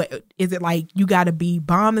there a way? Is it like you got to be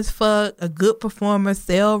bomb as fuck, a good performer,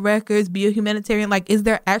 sell records, be a humanitarian? Like, is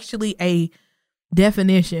there actually a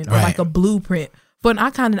definition or like a blueprint for an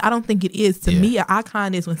icon? And I don't think it is. To me, an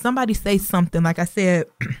icon is when somebody says something, like I said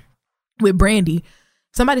with Brandy,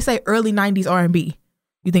 somebody say early 90s R&B.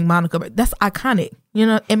 You think Monica, that's iconic, you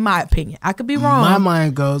know, in my opinion. I could be wrong. My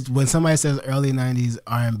mind goes, when somebody says early 90s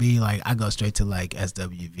R&B, like I go straight to like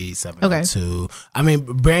SWV 702. Okay. I mean,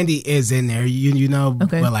 Brandy is in there, you know,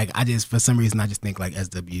 but like I just, for some reason, I just think like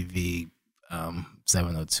SWV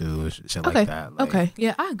 702 shit like that. Like,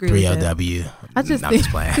 yeah, I agree with that. 3LW. I just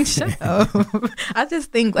think, shut up. I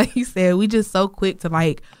just think, like you said, we just so quick to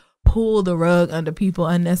like pull the rug under people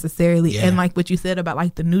unnecessarily. And like what you said about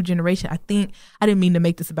like the new generation, I think, I didn't mean to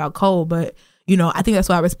make this about Cole, but you know, I think that's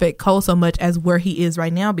why I respect Cole so much as where he is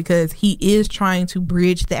right now, because he is trying to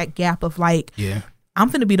bridge that gap of like,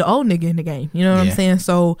 I'm finna be the old nigga in the game, you know what I'm saying?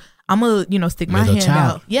 So I'm gonna stick my hand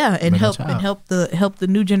out, and help the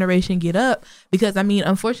new generation get up, because I mean,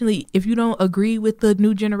 unfortunately, if you don't agree with the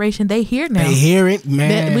new generation, they hear now. They hear it,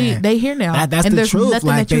 man. They hear now. That's the truth.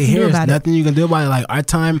 Like they hear, there's nothing you can do about it. Like our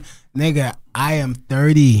time, nigga. I am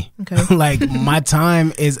 30. Okay. Like my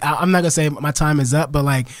time is. I'm not gonna say my time is up, but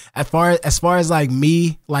like as far as like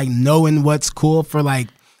me, like knowing what's cool for like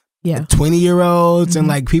 20-year-olds and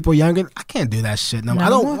like people younger, I can't do that shit. No, I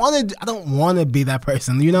don't want to be that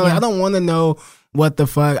person. You know, like, I don't want to know what the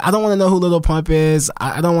fuck. I don't want to know who Lil Pump is.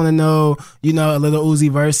 I don't want to know, a Lil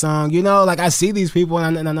Uzi Vert song. Like I see these people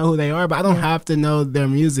and I know who they are, but I don't have to know their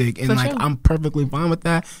music. And like I'm perfectly fine with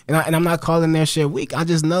that. And I'm not calling their shit weak. I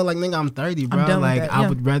just know, like, nigga, I'm 30, bro. Like I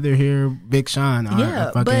would rather hear Big Sean.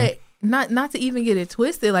 But not to even get it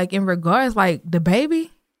twisted. Like in regards, like the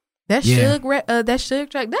baby. That Suge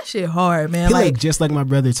track, that shit hard, man. He like just like my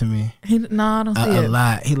brother to me. I don't see it a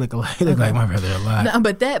lot. He look like my brother a lot. No,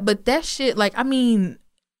 but that shit, like, I mean,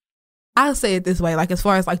 I'll say it this way, like as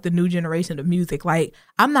far as like the new generation of music, like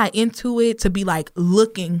I'm not into it to be like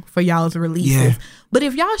looking for y'all's releases. Yeah. But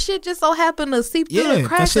if y'all shit just so happen to seep through the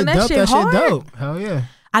cracks and that shit hard, dope. Hell yeah.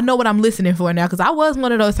 I know what I'm listening for now, because I was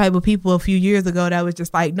one of those type of people a few years ago that was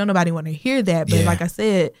just like, nobody want to hear that. But like I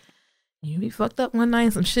said, you be fucked up one night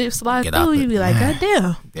and some shit slide through, you be like, God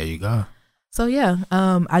damn. There you go. So yeah,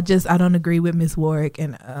 I don't agree with Miss Warwick,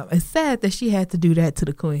 and it's sad that she had to do that to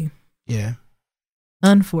the queen. Yeah.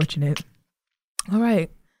 Unfortunate. All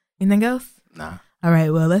right. Anything else? Nah. All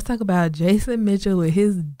right, well, let's talk about Jason Mitchell with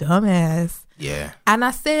his dumb ass. Yeah. And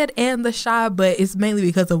I said and the Shy, but it's mainly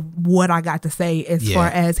because of what I got to say as far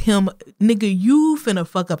as him. Nigga, you finna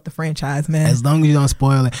fuck up the franchise, man. As long as you don't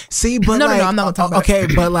spoil it. See, but no, I'm not talking about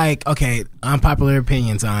it. But like, unpopular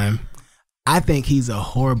opinion time. I think he's a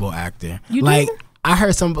horrible actor. You like, do? I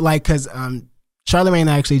heard some, like, because Charlamagne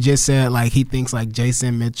actually just said, like, he thinks, like,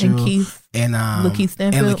 Jason Mitchell and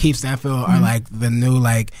Lakeith Stanfield are, like, the new,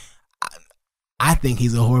 like, I think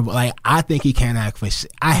he's a horrible, like, I think he can't act for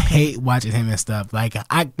shit. I hate watching him and stuff. Like,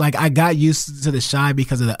 I got used to the Shy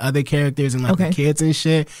because of the other characters and, like, the kids and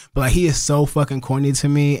shit. But, like, he is so fucking corny to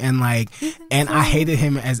me. And, like, and I hated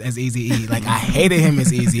him as Eazy-E. Like, I hated him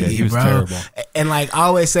as Eazy-E, bro. Terrible. And, like, I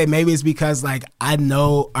always say maybe it's because, like, I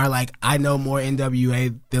know more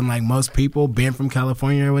NWA than, like, most people, being from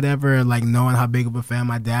California or whatever, and, like, knowing how big of a fan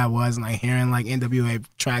my dad was and, like, hearing, like, NWA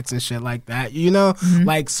tracks and shit like that,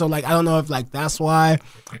 Like, so, like, I don't know if, like, that's why,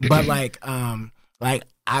 but like I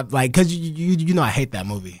like, cause I hate that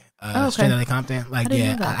movie. Straight Outta Compton. Like,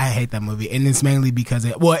 I hate that movie, and it's mainly because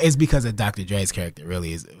it's because of Dr. Dre's character.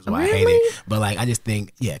 Really, is why I hate it. But like, I just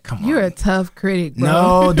think, come on, you're a tough critic,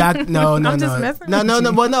 bro. No,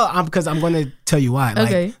 no. Well, no, because I'm going to tell you why.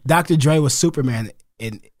 Like, Dr. Dre was Superman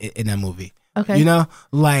in that movie. Okay,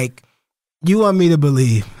 like. You want me to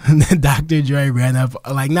believe that Dr. Dre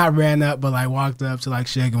not ran up, but like walked up to like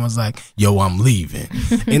Suge and was like, yo, I'm leaving.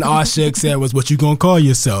 And all Suge said was, what you gonna call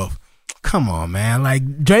yourself? Come on, man.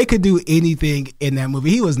 Like, Dre could do anything in that movie.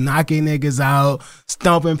 He was knocking niggas out,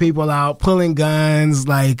 stomping people out, pulling guns.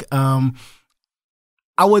 Like, I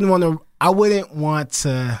wouldn't want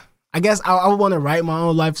to, I guess I would want to write my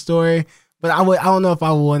own life story. But I don't know if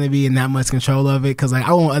I would want to be in that much control of it, because like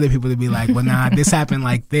I want other people to be like, well, nah, this happened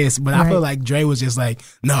like this. But I feel like Dre was just like,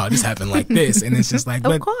 no, this happened like this, and it's just like,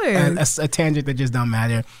 of course, a tangent that just don't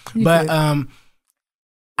matter. But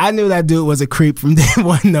I knew that dude was a creep from day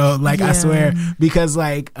one, though. Like, I swear, because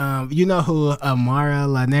like you know who Amara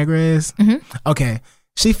La Negra is? Mm-hmm. Okay.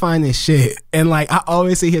 She fine as shit, and like I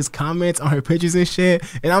always see his comments on her pictures and shit,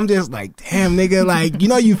 and I'm just like, damn, nigga, like,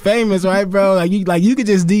 you famous, right, bro? Like you could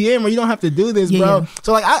just DM, or you don't have to do this, bro. Yeah.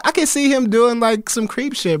 So like I can see him doing like some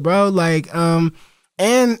creep shit, bro. Like and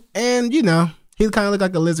he kind of look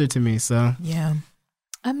like a lizard to me. So yeah,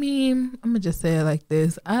 I mean, I'm gonna just say it like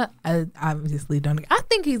this: I obviously don't. I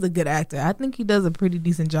think he's a good actor. I think he does a pretty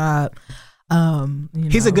decent job.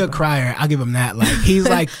 He's a good crier. I'll give him that. Like, he's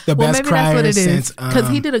like the best crier since, because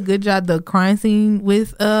he did a good job. The crying scene with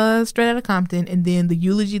Straight Outta Compton, and then the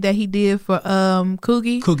eulogy that he did for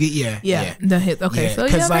Coogie, yeah. The hit. Okay, so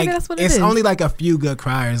yeah, like, that's what it is. It's only like a few good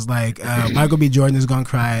criers. Like Michael B. Jordan is gonna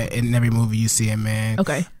cry in every movie you see him, man.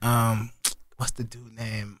 Okay. What's the dude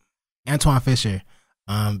name? Antoine Fisher.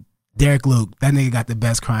 Derek Luke, that nigga got the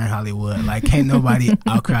best cry in Hollywood. Like, can't nobody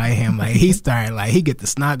outcry him. Like, he started, like, he get the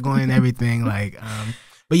snot going and everything. Like,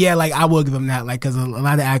 but yeah, like, I will give him that. Like, because a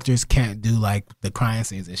lot of actors can't do like the crying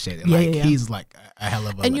scenes and shit. And like, he's like a hell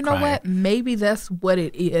of a. And you know crier. what? Maybe that's what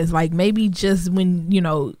it is. Like, maybe just when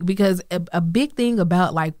because a big thing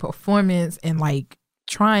about like performance and like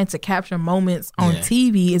trying to capture moments on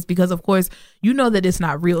TV is because, of course, you know that it's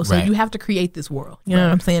not real. So you have to create this world. You know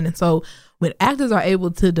what I'm saying? And so when actors are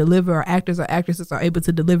able to deliver, or actors or actresses are able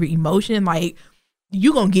to deliver emotion, like,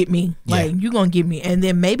 you gonna get me. Like, you gonna get me. And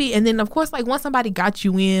then of course, like, once somebody got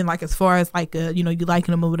you in, like, as far as like, you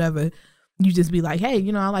liking them or whatever, you just be like, hey,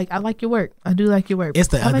 I like your work. I do like your work. It's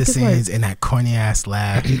the other scenes in that corny ass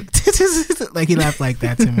laugh. Like, he laughed like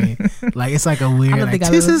that to me. Like, it's like a weird.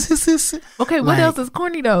 Okay, what else is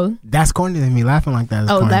corny though? That's corny to me. Laughing like that is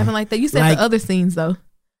corny. Laughing like that. You said, like, the other scenes though.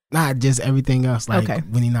 Not just everything else. Like,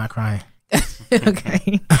 when he's not crying.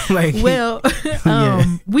 Okay. Like, well,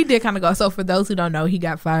 we did kind of go. So for those who don't know, he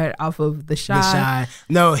got fired off of The Chi.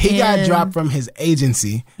 No, he got dropped from his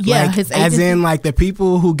agency. Yeah, like, his agency. As in, like, the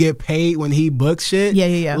people who get paid when he books shit.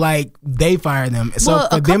 Yeah. Like, they fired him. So well,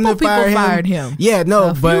 for them to fire him, fired him. Yeah,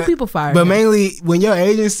 no, a few people fired but him. mainly when your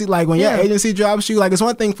agency, like, when your agency drops you, like, it's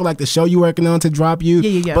one thing for, like, the show you working on to drop you.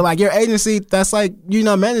 Yeah. But, like, your agency, that's like,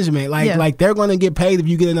 management. Like they're going to get paid if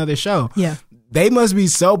you get another show. Yeah. They must be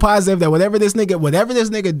so positive that whatever this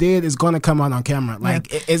nigga did is going to come out on camera. Like,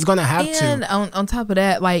 it's going to have to. And on top of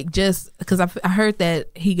that, like, just because I heard that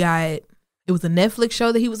it was a Netflix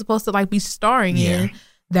show that he was supposed to, like, be starring in.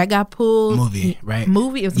 That got pulled. Movie, right?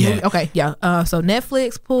 Movie. It was a movie. Okay, yeah. So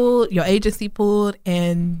Netflix pulled, your agency pulled,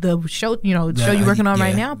 and the show, the show you're working on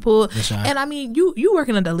right now pulled. And I mean, you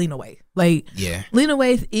working under Lena Waithe. Like, Lena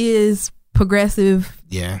Waithe is progressive.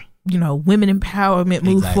 Yeah. Women empowerment,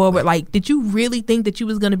 move forward. Like, did you really think that you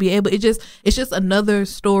was going to be able? It's just another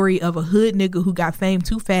story of a hood nigga who got fame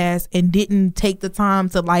too fast and didn't take the time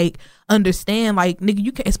to, like, understand, like, nigga,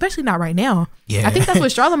 you can, especially not right now. Yeah, I think that's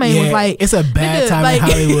what Charlamagne was like. It's a bad time in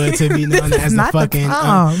Hollywood to be known as the fucking.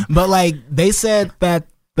 But, like, they said that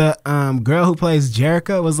the girl who plays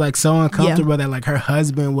Jerica was, like, so uncomfortable that, like, her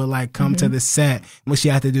husband would, like, come to the set when she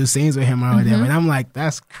had to do scenes with him or whatever. And I'm like,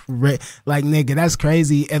 that's like, nigga, that's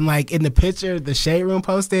crazy. And, like, in the picture the Shade Room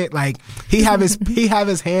posted, like, he have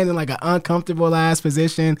his hand in, like, an uncomfortable ass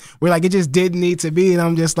position where, like, it just didn't need to be. And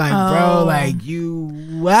I'm just like, bro, like,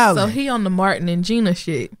 wow. So he on the Martin and Gina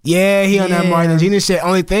shit. Yeah, he on that Martin and Gina shit.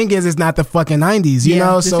 Only thing is, it's not the fucking 90s, you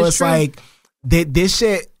know? So it's true. Like, this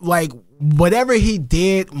shit, like, whatever he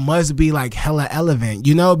did must be, like, hella relevant,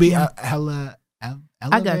 hella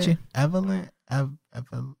I got you. Evident. I don't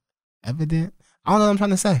know what I'm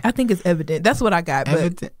trying to say. I think it's evident. That's what I got.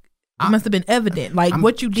 Evident. But it must have been evident. Like,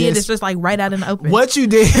 what you did is just, like, right out in the open. What you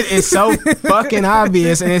did is so fucking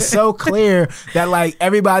obvious, and it's so clear that, like,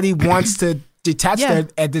 everybody wants to detach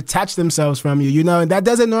themselves from you, and that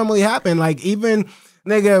doesn't normally happen. Like, even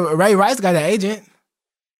nigga Ray Rice got an agent.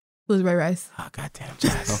 Who's Ray Rice? Oh, goddamn,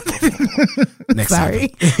 Next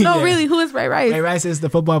Sorry. No, really, who is Ray Rice? Ray Rice is the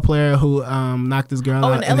football player who knocked this girl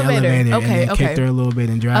out in the elevator and kicked her a little bit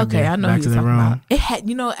and dragged her back to the room. About. It had,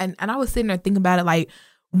 and I was sitting there thinking about it, like,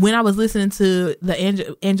 when I was listening to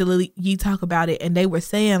the Angela Yee talk about it, and they were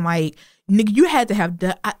saying, like, nigga, you had to have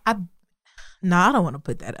done. No, I don't want to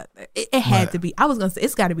put that up there. It had to be. I was gonna say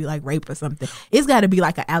it's got to be like rape or something. It's got to be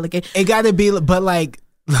like an allegation. It got to be, but like.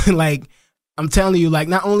 I'm telling you, like,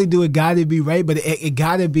 not only do it gotta be rape, but it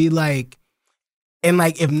gotta be like, and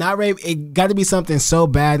like, if not rape, it gotta be something so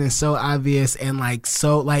bad and so obvious and like,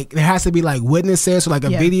 so like, there has to be like witnesses or like a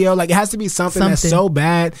video. Like, it has to be something that's so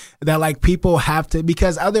bad that like people have to,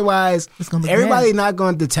 because otherwise everybody not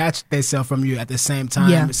going to detach themselves from you at the same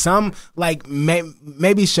time. Yeah. Some like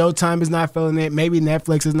maybe Showtime is not feeling it. Maybe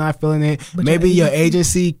Netflix is not feeling it. But maybe your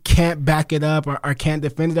agency can't back it up or can't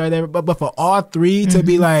defend it or whatever. But for all three to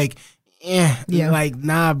be like, like,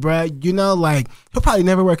 nah, bro, like, he'll probably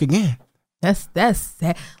never work again. That's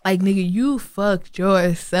sad. Like, nigga, you fucked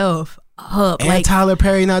yourself up. And like, Tyler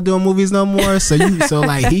Perry not doing movies no more, so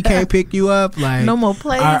like, he can't pick you up. Like, no more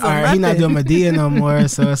plays. Or he not doing Madea no more.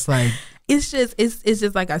 So it's like, it's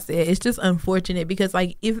just like I said, it's just unfortunate because,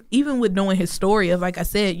 like, if even with knowing his story of, like I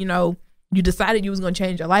said, you decided you was going to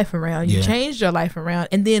change your life around. You changed your life around,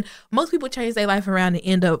 and then most people change their life around and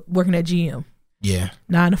end up working at GM. Yeah,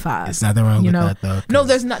 9 to 5. It's nothing wrong with that though. No,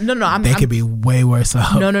 there's not. No. They could be way worse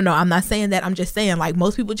off. No. I'm not saying that. I'm just saying, like,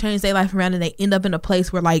 most people change their life around and they end up in a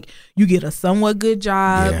place where, like, you get a somewhat good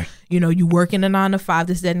job. Yeah. You work in a 9 to 5.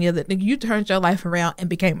 This, that, and the other. You turned your life around and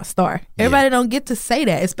became a star. Everybody don't get to say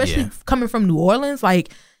that, especially coming from New Orleans.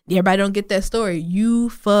 Like, everybody don't get that story. You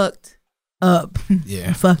fucked up. Yeah,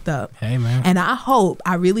 you fucked up. Hey, man. And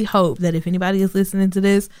I really hope that if anybody is listening to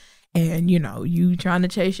this, and you trying to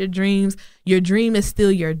chase your dream is still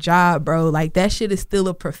your job, bro. Like, that shit is still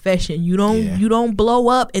a profession. You don't blow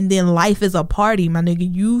up and then life is a party, my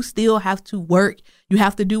nigga. You still have to work. You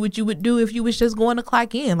have to do what you would do if you was just going to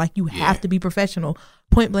clock in. Like, you have to be professional,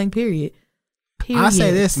 point blank, period. Period. I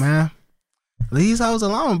say this, man. Leave these hoes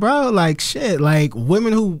alone, bro. Like shit. Like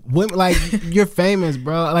women like you're famous,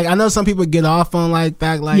 bro. Like I know some people get off on like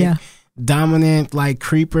that, like dominant, like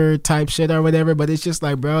creeper type shit or whatever. But it's just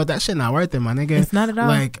like, bro, that shit not worth it, my nigga. It's not at all.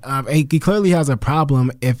 Like he clearly has a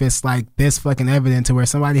problem if it's like this fucking evident to where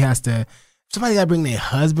somebody gotta bring their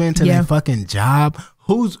husband to their fucking job.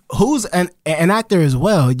 Who's an actor as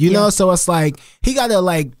well, you know? So it's like he gotta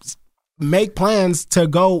like make plans to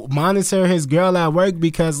go monitor his girl at work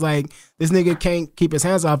because like this nigga can't keep his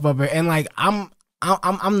hands off of her. And like I'm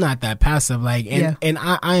not that passive. Like and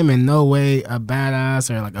I am in no way a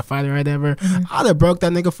badass or like a fighter or whatever. I'd have broke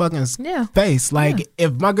that nigga fucking face. Like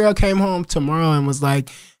if my girl came home tomorrow and was like,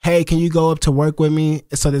 hey, can you go up to work with me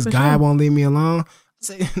so this guy won't leave me alone? I'd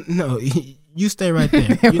say no. You stay right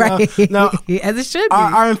there. You right. know? No, as it should be.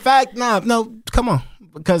 Or in fact, no, come on.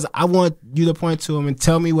 Because I want you to point to him and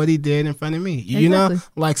tell me what he did in front of me. You know?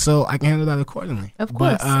 Like, so I can handle that accordingly. Of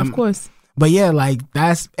course, of course. But yeah, like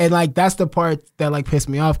that's the part that like pissed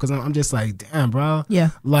me off because I'm just like, damn, bro.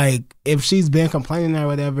 Yeah. Like if she's been complaining or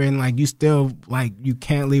whatever, and like you still like you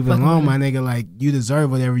can't leave it alone, my nigga. Like you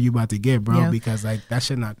deserve whatever you about to get, bro. Because like that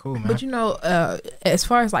shit not cool, man. But you know, as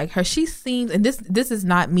far as like her, she seems, and this is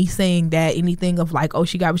not me saying that anything of like, oh,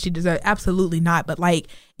 she got what she deserved. Absolutely not. But like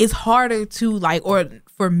it's harder to like, or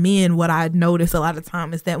for men, what I notice a lot of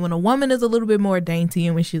time is that when a woman is a little bit more dainty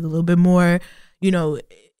and when she's a little bit more, you know.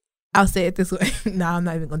 I'll say it this way. Nah, I'm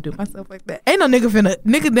not even gonna do myself like that. Ain't no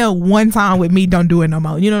nigga done one time with me, don't do it no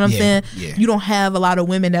more. You know what I'm saying? Yeah. You don't have a lot of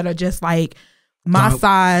women that are just like my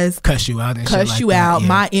size, cuss you out, and cuss you out,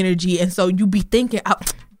 my energy, and so you be thinking,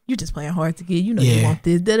 you just playing hard to get. You know you want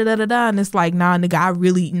this, and it's like, nah, nigga, I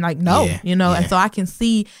really like no, you know. And so I can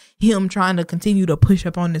see him trying to continue to push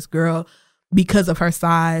up on this girl because of her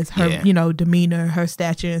size, her you know demeanor, her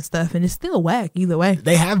stature and stuff, and it's still whack either way.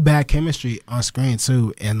 They have bad chemistry on screen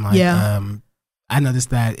too, and like I noticed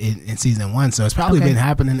that in season 1, so it's probably been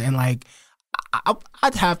happening. And like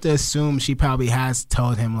I'd have to assume she probably has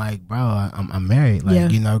told him like, bro, I'm married,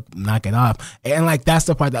 like you know, knock it off. And like that's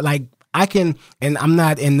the part that like I can, and I'm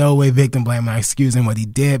not in no way victim blaming or excusing what he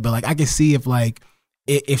did, but like I can see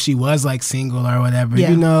if she was like single or whatever,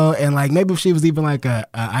 you know, and like maybe if she was even like a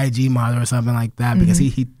IG model or something like that, because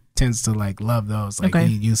he tends to like love those. Like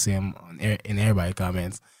you see him in everybody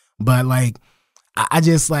comments, but like I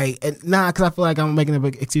just like because I feel like I'm making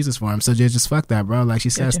big excuses for him. So just fuck that, bro. Like she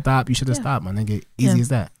said, stop. You should have stopped, my nigga. Easy as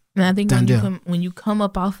that. And I think when you come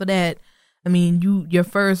up off of that, I mean, your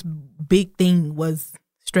first big thing was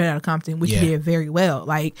Straight Outta Compton, which you did very well.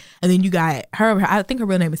 Like, and then you got her. I think her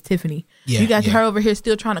real name is Tiffany. You got her over here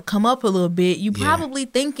still trying to come up a little bit. You probably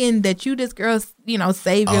thinking that you this girl's, you know,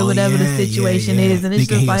 savior, whatever the situation is, and it's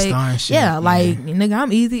thinking just like, like nigga,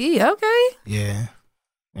 I'm Easy E. Okay. Yeah.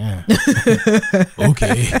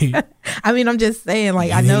 Okay. I mean, I'm just saying,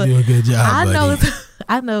 like, I know, do a good job,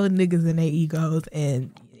 I know niggas and their egos,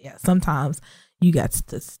 and sometimes you got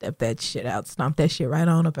to step that shit out, stomp that shit right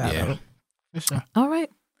on about it. For sure. All right.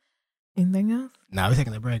 Anything else? Nah, we're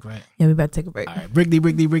taking a break, right? Yeah, we about to take a break. All right. Break. We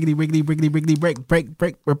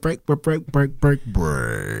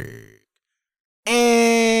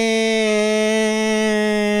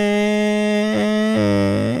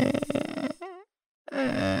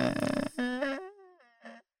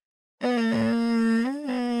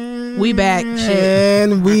back. Shit.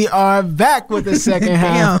 And we are back with the second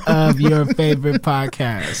half of your favorite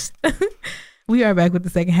podcast. We are back with the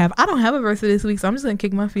second half. I don't have a verse for this week, so I'm just going to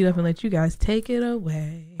kick my feet up and let you guys take it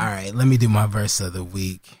away. All right, let me do my verse of the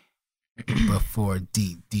week before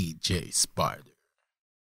DJ Spider.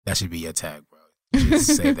 That should be your tag, bro.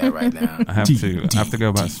 Just say that right now. I have to go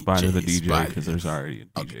about Spider the DJ because there's already a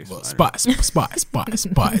DJ Spider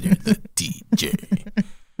the DJ.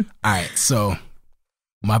 All right, so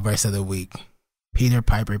my verse of the week: Peter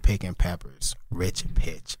Piper picking peppers, rich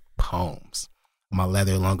pitch poems. My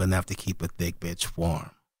leather long enough to keep a thick bitch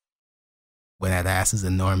warm. When that ass is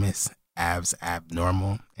enormous, abs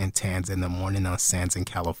abnormal, and tans in the morning on sands in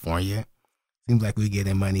California. Seems like we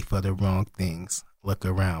getting money for the wrong things. Look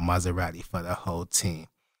around, Maserati for the whole team.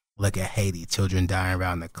 Look at Haiti, children dying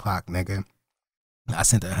around the clock, nigga. I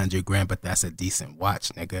sent $100,000, but that's a decent watch,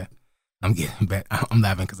 nigga. I'm getting better. I'm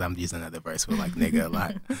laughing because I'm using another verse with like nigga a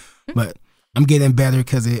lot, but I'm getting better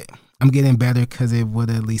because it would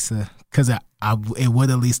at least it would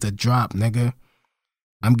at least a drop, nigga.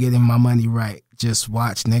 I'm getting my money right. Just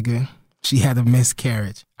watch, nigga. She had a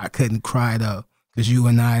miscarriage. I couldn't cry though, cause you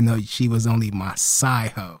and I know she was only my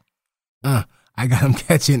side hoe. I got him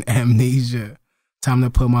catching amnesia. Time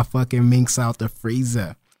to put my fucking minks out the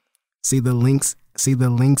freezer. See the links,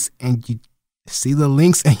 and See the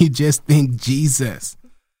links and you just think Jesus.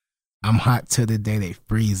 I'm hot till the day they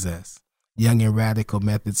freeze us. Young and radical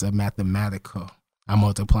methods are mathematical. I'm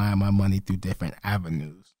multiplying my money through different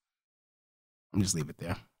avenues. I'm just leave it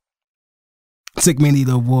there. Took many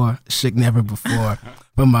to war, shook never before.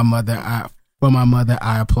 For my mother,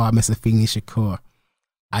 I applaud Miss Afeni Shakur.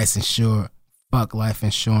 Ice insured, fuck life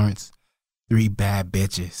insurance. 3 bad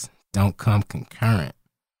bitches don't come concurrent.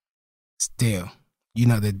 Still, you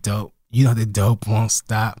know the dope won't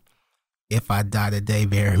stop. If I die today,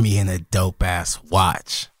 bury me in a dope ass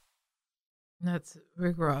watch. That's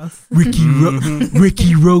Rick Ross.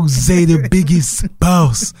 Ricky Rose, the biggest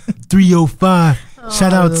boss. 305.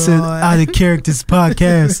 Shout out to Out of Characters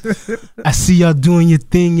podcast. I see y'all doing your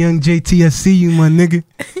thing, young JT. I see you, my nigga.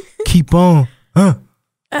 Keep on, huh?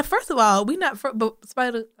 First of all, we not but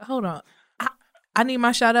Spider. Hold on, I need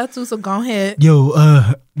my shout out too. So go ahead. Yo,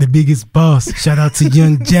 the biggest boss. Shout out to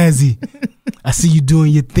Young Jazzy. I see you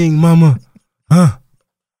doing your thing, mama. Huh?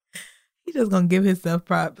 He just gonna give himself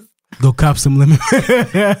props. Go cop some lemon.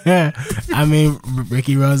 I mean,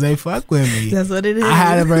 Ricky Rose, fuck with me. That's what it is. I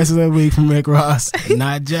had a verse of the week from Rick Ross,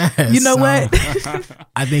 not Jazz. You know what?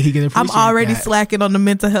 I think he can appreciate I'm already that. slacking on the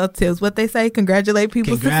mental health tips. What they say, congratulate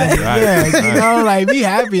people. Yeah, you know, like be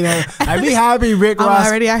happy now. Like be happy, Rick Ross. I'm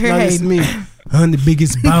already out here hating. Me. I'm the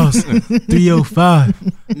biggest boss.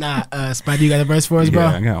 305. Nah, Spider, you got a verse for us, bro?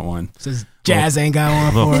 Yeah, I got one. Since Jazz ain't got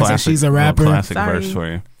one for us, and she's a rapper. Classic verse for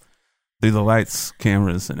you. Through the lights,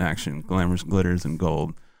 cameras, and action, glamours, glitters, and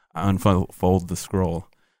gold, I unfold the scroll,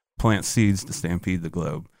 plant seeds to stampede the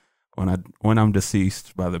globe. When I'm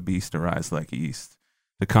deceased, by the beast arise like yeast,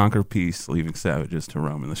 to conquer peace, leaving savages to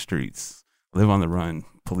roam in the streets. Live on the run,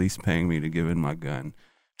 police paying me to give in my gun.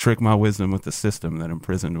 Trick my wisdom with the system that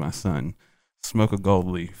imprisoned my son. Smoke a gold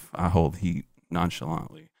leaf, I hold heat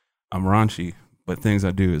nonchalantly. I'm raunchy, but things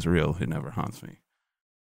I do is real, it never haunts me.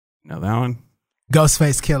 Now that one?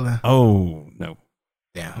 Ghostface Killer. Oh, no.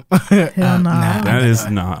 Yeah. Hell no. That is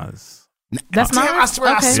Nas. That's Damn, Nas?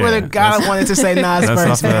 I swear to God, I wanted to say Nas That's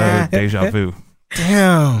first, off man. Deja Vu.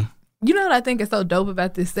 Damn. You know what I think is so dope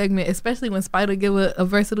about this segment, especially when Spider give a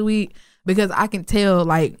verse of the week, because I can tell,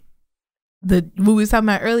 like, the what we was talking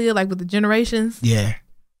about earlier, like with the generations. Yeah.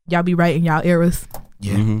 Y'all be right in y'all eras.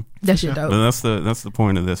 Yeah. Mm-hmm. That shit dope. But that's the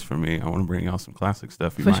point of this for me. I want to bring y'all some classic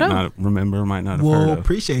stuff you For might sure. not remember, might not have heard Well, of.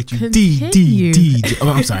 appreciate you. Continue. DJ. Oh,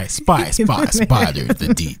 I'm sorry. Spider, the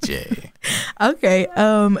DJ. Okay.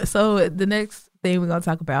 So the next thing we're gonna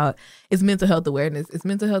talk about is mental health awareness. It's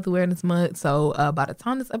Mental Health Awareness Month. So by the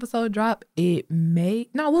time this episode drop,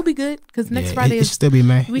 we'll be good because next Friday it should still be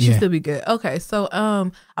May. we should still be good. Okay. So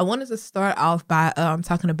I wanted to start off by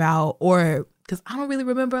talking about, or because I don't really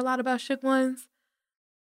remember a lot about Shook Ones.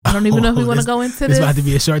 I don't even know if we want to go into this. It's about to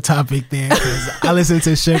be a short topic then, because I listened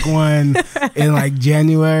to Shook One in like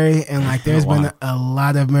January, and like there's been a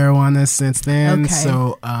lot of marijuana since then. Okay.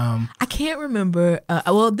 So I can't remember.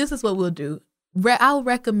 Well, this is what we'll do. I'll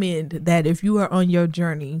recommend that if you are on your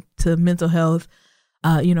journey to mental health,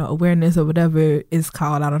 awareness or whatever it's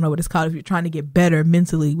called. I don't know what it's called. If you're trying to get better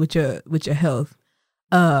mentally with your health,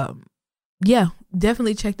 yeah,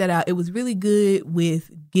 definitely check that out. It was really good with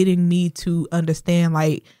getting me to understand,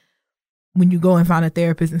 like, when you go and find a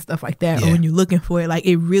therapist and stuff like that, or when you're looking for it, like,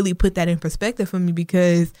 it really put that in perspective for me,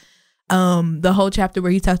 because the whole chapter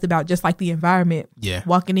where he talked about just like the environment,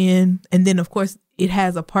 walking in, and then of course it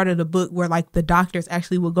has a part of the book where like the doctors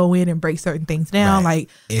actually will go in and break certain things down. Like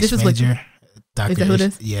this is Major. Is that who it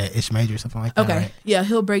is? Yeah, Ish Major, something like that. Okay. Right? Yeah,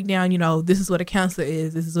 he'll break down, this is what a counselor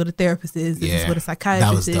is, this is what a therapist is, this is what a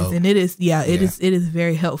psychiatrist is. Dope. And it is, it is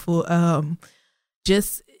very helpful.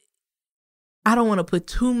 I don't want to put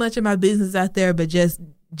too much of my business out there, but just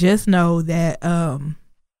know that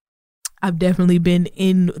I've definitely been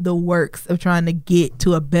in the works of trying to get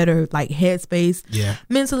to a better like headspace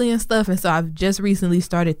mentally and stuff. And so I've just recently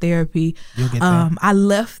started therapy. You'll get there. I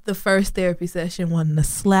left the first therapy session wanting to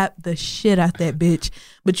slap the shit out that bitch.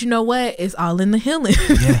 But you know what? It's all in the healing.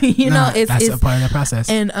 Yeah. It's a part of the process.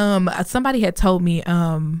 And somebody had told me,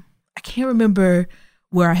 I can't remember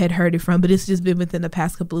where I had heard it from, but it's just been within the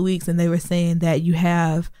past couple of weeks, and they were saying that you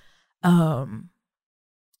have like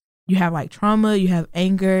trauma, you have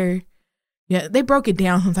anger. Yeah, they broke it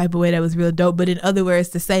down some type of way that was real dope. But in other words,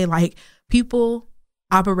 to say like people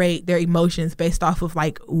operate their emotions based off of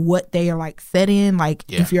like what they are like set in. Like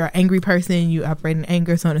if you're an angry person, you operate in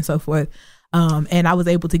anger, so on and so forth. And I was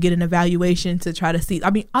able to get an evaluation to try to see. I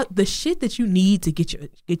mean, the shit that you need to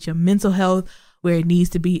get your mental health where it needs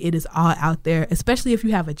to be, it is all out there. Especially if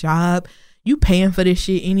you have a job, you paying for this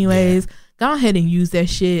shit anyways. go ahead and use that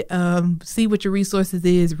shit. See what your resources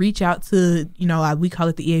is. Reach out to, we call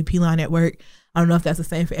it the EAP line at work. I don't know if that's the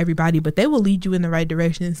same for everybody, but they will lead you in the right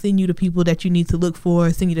direction and send you the people that you need to look for,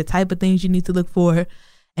 send you the type of things you need to look for,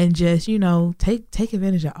 and just, take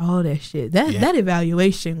advantage of all that shit. That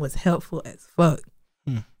evaluation was helpful as fuck.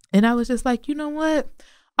 And I was just like, you know what?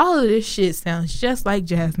 All of this shit sounds just like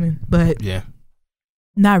Jasmine, but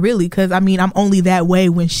not really, because I'm only that way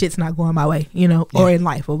when shit's not going my way, or in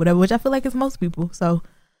life or whatever, which I feel like it's most people. So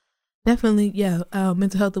definitely,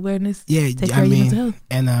 mental health awareness. Yeah, take care of your mental health.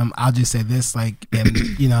 And I'll just say this, like, and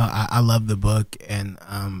I love the book, and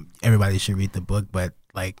everybody should read the book. But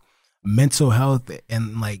like, mental health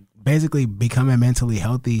and like basically becoming mentally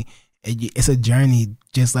healthy, it's a journey,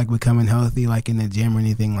 just like becoming healthy, like in the gym or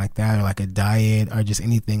anything like that, or like a diet or just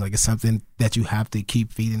anything. Like, it's something that you have to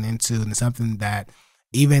keep feeding into, and it's something that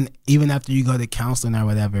even after you go to counseling or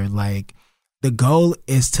whatever, like, the goal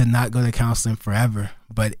is to not go to counseling forever.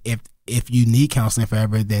 But if you need counseling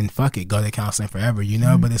forever, then fuck it, go to counseling forever,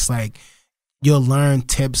 But it's like, you'll learn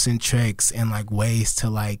tips and tricks and like ways to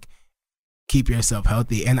like keep yourself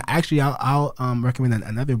healthy. And actually, I'll recommend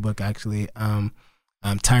another book, actually.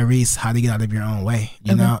 Tyrese, How to Get Out of Your Own Way,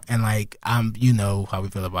 you know? And like, you know how we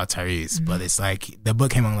feel about Tyrese, but it's like, the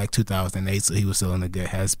book came out in like 2008, so he was still in a good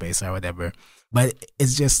headspace or whatever. But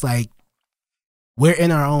it's just like, we're in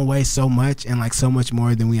our own way so much, and like so much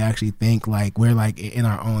more than we actually think. Like, we're like in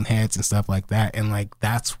our own heads and stuff like that. And like,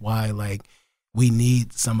 that's why like we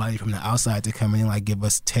need somebody from the outside to come in and like give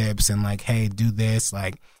us tips and like, hey, do this.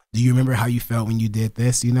 Like, do you remember how you felt when you did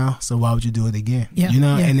this, So why would you do it again?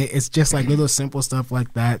 And it's just like little simple stuff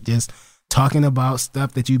like that. Just talking about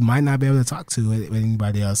stuff that you might not be able to talk to with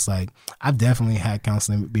anybody else. Like, I've definitely had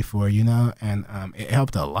counseling before, and it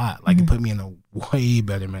helped a lot. Like, it put me in a way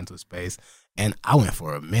better mental space. And I went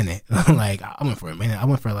for a minute. I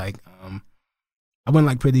went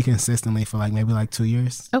like pretty consistently for like maybe like 2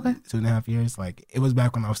 years. Okay. 2.5 years. Like, it was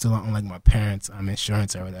back when I was still on like my parents'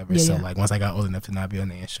 insurance or whatever. Like, once I got old enough to not be on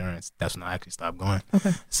the insurance, that's when I actually stopped going.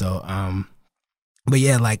 Okay. So, but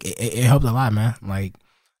yeah, like it helped a lot, man. Like,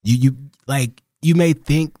 you may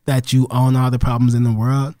think that you own all the problems in the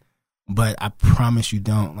world, but I promise you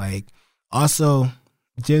don't. Like, also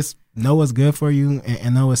just know what's good for you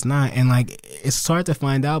and know what's not. And like, it's hard to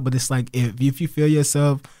find out, but it's like, if you feel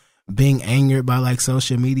yourself being angered by like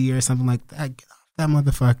social media or something like that, get off that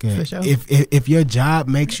motherfucker. For sure. If your job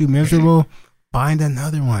makes you miserable, find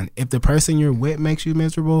another one. If the person you're with makes you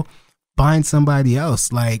miserable, find somebody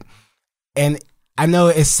else. Like, and I know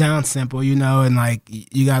it sounds simple, and like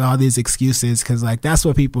you got all these excuses, because like that's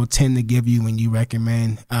what people tend to give you when you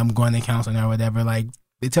recommend going to counseling or whatever. Like,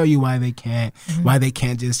 they tell you why they can't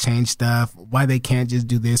just change stuff, why they can't just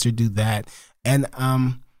do this or do that. And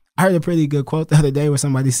I heard a pretty good quote the other day where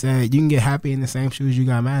somebody said, you can get happy in the same shoes you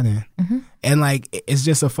got mad in. And like, it's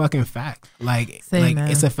just a fucking fact. Like,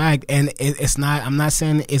 it's a fact. And it's not, I'm not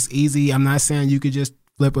saying it's easy. I'm not saying you could just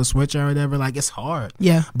flip a switch or whatever. Like, it's hard.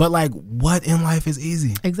 Yeah. But like, what in life is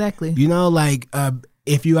easy? Exactly. Like,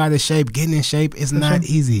 if you out of shape, getting in shape is not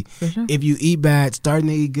easy. Sure. If you eat bad, starting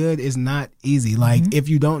to eat good is not easy. Like, if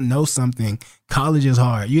you don't know something, college is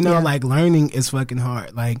hard. Like, learning is fucking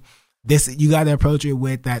hard. Like, this, you got to approach it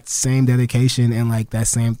with that same dedication and like that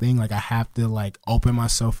same thing. Like, I have to like open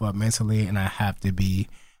myself up mentally, and I have to be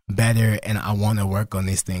better, and I want to work on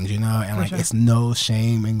these things, and like, it's no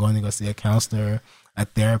shame in going to go see a counselor, a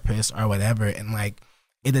therapist or whatever. And like,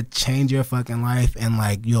 it'll change your fucking life, and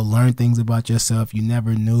like, you'll learn things about yourself you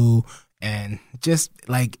never knew, and just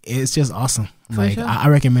like, it's just awesome. Like, I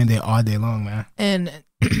recommend it all day long, man. And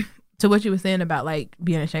to what you were saying about like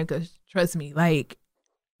being ashamed, because trust me, like,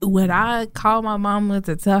 when I called my mama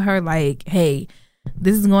to tell her like, hey,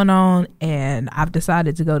 this is going on and I've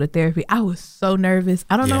decided to go to therapy, I was so nervous.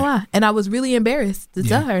 I don't know why. And I was really embarrassed to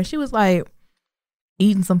tell her. She was like,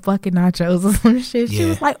 eating some fucking nachos or some shit. She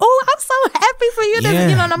was like, oh, I'm so happy for you.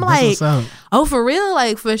 And I'm like, oh, for real?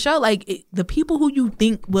 Like, for sure. Like, the people who you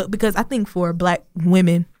think, because I think for Black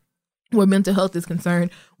women, where mental health is concerned,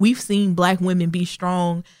 we've seen Black women be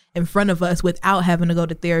strong in front of us without having to go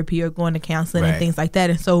to therapy or going to counseling and things like that.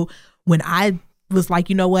 And so when I was like,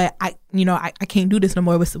 you know what, I can't do this no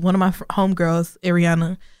more, with one of my homegirls,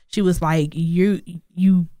 Ariana, she was like,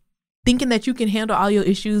 you thinking that you can handle all your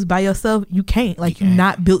issues by yourself, you can't. Like, you're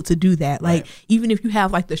not built to do that. Like, even if you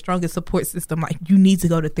have like the strongest support system, like, you need to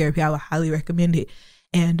go to therapy. I would highly recommend it.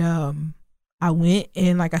 And I went,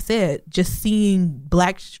 and like I said, just seeing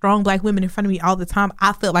strong black women in front of me all the time,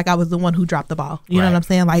 I felt like I was the one who dropped the ball. You know what I'm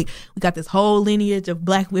saying? Like, we got this whole lineage of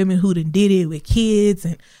black women who done did it with kids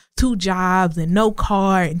and 2 jobs and no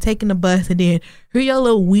car and taking the bus, and then here your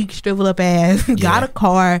little weak shriveled up ass got a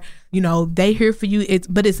car, you know, they here for you.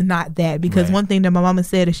 But it's not that, because one thing that my mama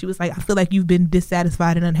said is she was like, I feel like you've been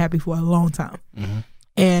dissatisfied and unhappy for a long time.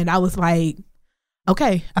 And I was like,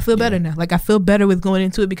 okay, I feel better now. Like, I feel better with going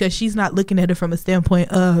into it, because she's not looking at it from a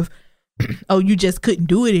standpoint of, oh, you just couldn't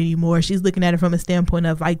do it anymore. She's looking at it from a standpoint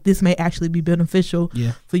of, like, this may actually be beneficial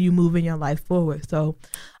for you moving your life forward. So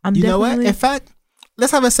I'm you know what? In fact,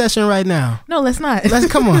 let's have a session right now. No, let's not.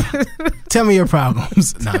 Come on. Tell me your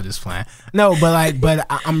problems. No, I'm just playing. No, but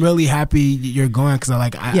I'm really happy you're going, because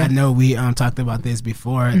I know we talked about this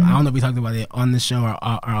before. I don't know if we talked about it on the show or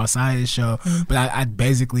outside of the show, but I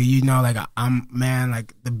basically, you know, like, I'm, man,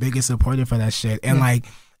 like, the biggest supporter for that shit. And like,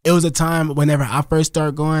 it was a time whenever I first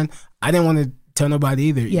started going, I didn't want to tell nobody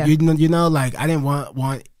either. You know, like, I didn't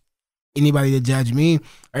want anybody to judge me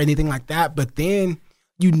or anything like that. But then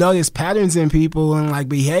you notice patterns in people and like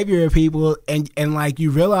behavior of people, and like, you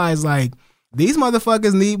realize, like, these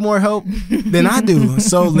motherfuckers need more help than I do.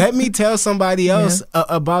 So let me tell somebody else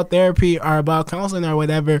about therapy or about counseling or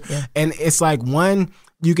whatever. And it's like, one,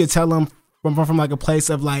 you could tell them from like a place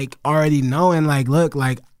of like already knowing, like, look,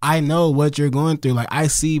 like, I know what you're going through. Like, I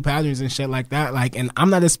see patterns and shit like that. Like, and I'm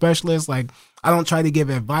not a specialist. Like, I don't try to give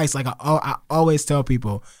advice. Like, I always tell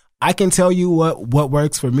people, I can tell you what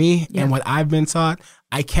works for me and what I've been taught.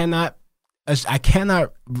 I cannot,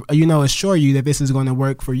 you know, assure you that this is going to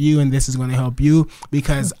work for you and this is going to help you,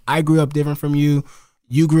 because I grew up different from you.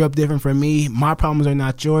 You grew up different from me. My problems are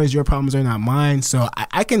not yours. Your problems are not mine. So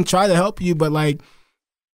I can try to help you, but like,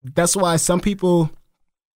 that's why some people,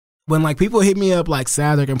 when like people hit me up like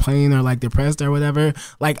sad or complaining or like depressed or whatever,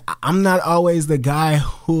 like, I'm not always the guy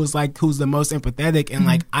who's the most empathetic. And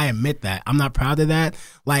like, I admit that. I'm not proud of that.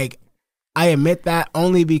 Like, I admit that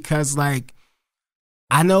only because like,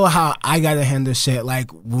 I know how I gotta handle shit.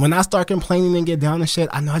 Like, when I start complaining and get down and shit,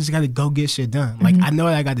 I know I just gotta go get shit done. Like, I know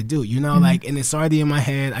what I gotta do, you know? Like, and it's already in my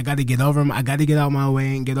head. I gotta get over them. I gotta get out my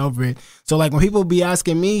way and get over it. So like, when people be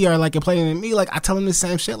asking me or like complaining at me, like, I tell them the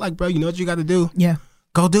same shit. Like, bro, you know what you gotta do? Yeah.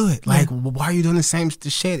 Go do it. Like, why are you doing the same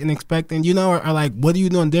shit and expecting, you know, or like, what are you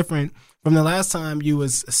doing different from the last time you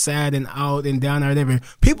was sad and out and down or whatever?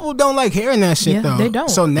 People don't like hearing that shit though. They don't.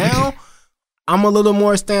 So now I'm a little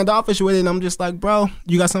more standoffish with it, and I'm just like, bro,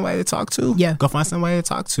 you got somebody to talk to? Yeah. Go find somebody to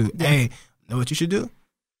talk to. Yeah. Hey, know what you should do?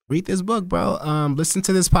 Read this book, bro. Listen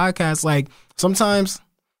to this podcast. Like, sometimes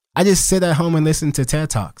I just sit at home and listen to TED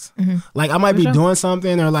Talks. Like, I might be doing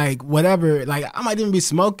something or like whatever. Like, I might even be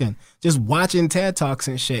smoking, just watching TED Talks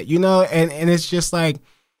and shit, you know? And it's just like,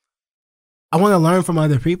 I want to learn from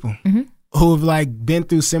other people who've like been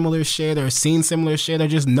through similar shit or seen similar shit or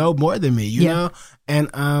just know more than me, you know? And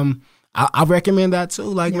I recommend that too.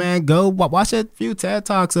 Like, man, go watch a few TED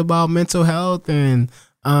Talks about mental health and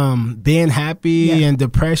being happy and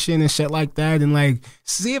depression and shit like that, and like,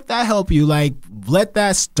 see if that help you. Like, let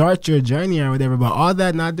that start your journey or whatever. But all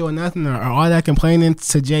that not doing nothing or all that complaining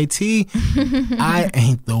to JT, I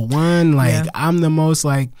ain't the one. Like, I'm the most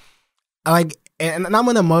like and I'm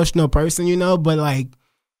an emotional person, you know, but like,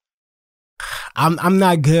 I'm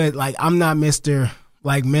not good. Like, I'm not Mr.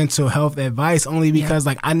 like mental health advice, only because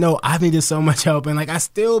like, I know I've needed so much help, and like, I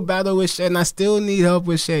still battle with shit and I still need help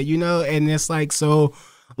with shit, you know? And it's like, so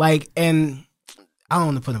like, and I don't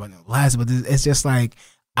want to put it on the last, but it's just like,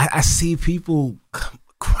 I see people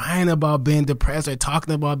crying about being depressed or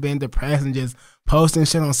talking about being depressed and just posting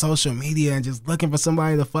shit on social media and just looking for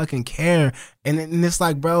somebody to fucking care. And it's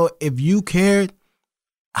like, bro, if you cared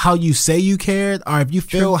how you say you cared, or if you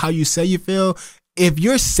feel how you say you feel, if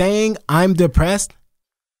you're saying I'm depressed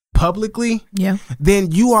publicly,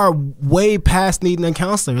 then you are way past needing a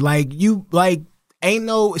counselor. Like, you like, ain't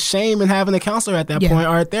no shame in having a counselor at that point,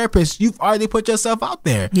 or a therapist. You've already put yourself out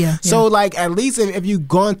there. So like, at least if you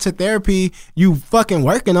going to therapy, you fucking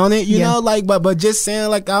working on it, you know? Like, but just saying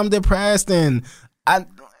like, I'm depressed and I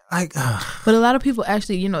like. But a lot of people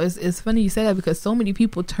actually, you know, it's funny you say that, because so many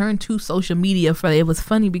people turn to social media for it. It was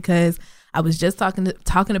funny because I was just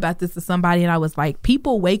talking about this to somebody, and I was like,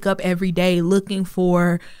 people wake up every day looking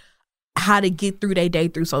for how to get through their day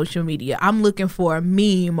through social media. I'm looking for a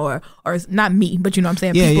meme or not me, but you know what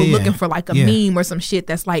I'm saying? People looking for like a meme or some shit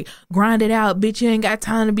that's like, grind it out, bitch, you ain't got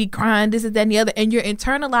time to be crying, this is that and the other. And you're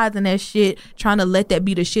internalizing that shit, trying to let that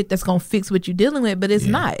be the shit that's gonna fix what you're dealing with, but it's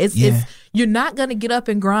not. It's you're not gonna get up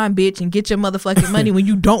and grind, bitch, and get your motherfucking money when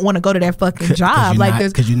you don't want to go to that fucking job. Like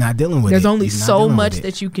because you're not dealing with there's it. only so much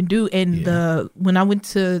that you can do. And when I went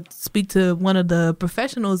to speak to one of the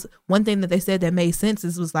professionals, one thing that they said that made sense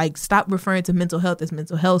was like, stop referring to mental health as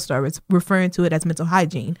mental health, start referring to it as mental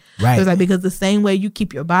hygiene. Right. So it's like, because the same way you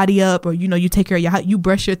keep your body up, or you take care of you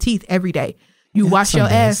brush your teeth every day, you wash your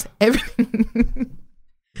ass every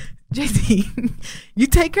JC, you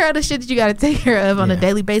take care of the shit that you got to take care of on a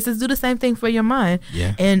daily basis. Do the same thing for your mind.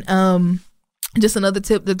 Yeah. And just another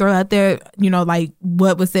tip to throw out there, like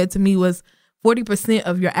what was said to me was 40%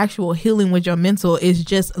 of your actual healing with your mental is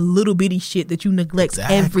just little bitty shit that you neglect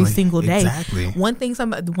every single day. Exactly. One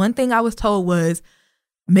thing I was told was,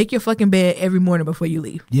 make your fucking bed every morning before you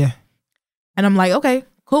leave. Yeah. And I'm like, okay,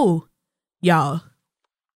 cool, y'all.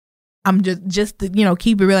 I'm just to,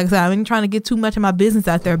 keep it real. Like I said, I ain't trying to get too much of my business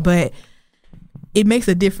out there, but it makes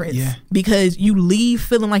a difference because you leave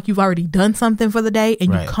feeling like you've already done something for the day,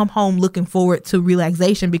 and you come home looking forward to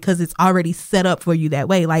relaxation because it's already set up for you that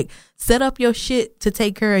way. Like, set up your shit to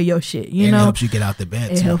take care of your shit. You know, it helps you get out the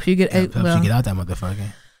bed. It helps you get. You get out that motherfucker.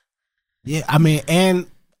 Yeah, I mean, and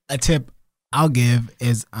a tip I'll give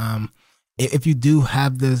is if you do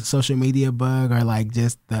have the social media bug or like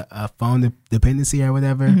just the phone dependency or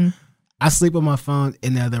whatever. Mm-hmm. I sleep with my phone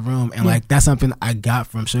in the other room, and like that's something I got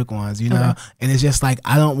from Shook Ones, and it's just like,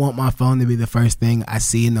 I don't want my phone to be the first thing I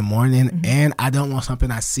see in the morning, and I don't want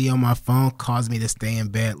something I see on my phone cause me to stay in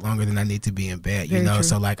bed longer than I need to be in bed, Very true.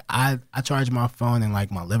 So like I charge my phone in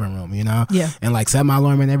like my living room, and like set my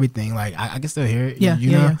alarm and everything, like I can still hear it,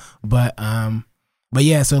 you know, But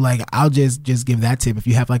yeah, so like I'll just give that tip. If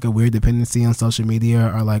you have like a weird dependency on social media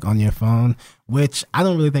or like on your phone, which I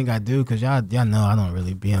don't really think I do, because y'all know I don't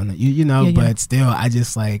really be on it, but still I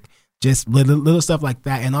just like little stuff like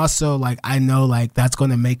that. And also like I know like that's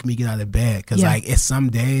going to make me get out of bed, because like it's some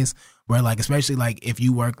days where like, especially like if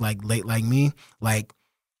you work like late like me, like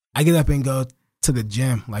I get up and go to the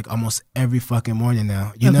gym like almost every fucking morning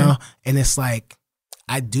now, you know, and it's like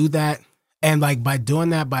I do that. And like by doing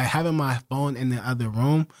that, by having my phone in the other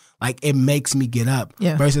room, like it makes me get up.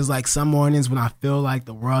 Yeah. Versus like some mornings when I feel like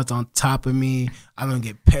the world's on top of me, I'm gonna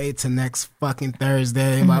get paid to next fucking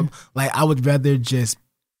Thursday. Mm-hmm. Like I would rather just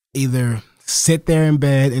either sit there in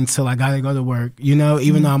bed until I gotta go to work,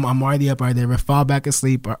 even though I'm already up, or they fall back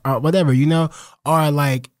asleep or whatever, or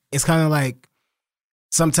like it's kind of like,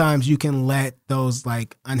 sometimes you can let those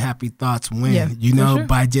like unhappy thoughts win,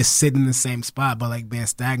 by just sitting in the same spot, but like being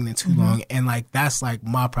stagnant too long. And like, that's like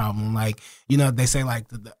my problem. Like, they say like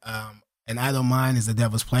an idle mind is the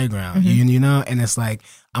devil's playground, and it's like,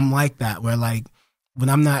 I'm like that, where like when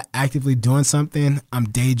I'm not actively doing something, I'm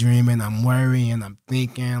daydreaming, I'm worrying, I'm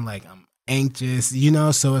thinking, like I'm anxious,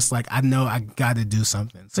 so it's like, I know I got to do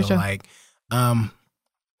something. So like, I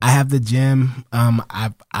have the gym.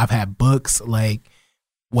 I've had books, like,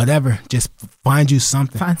 whatever, just find you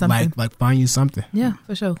something. Like find you something. Yeah,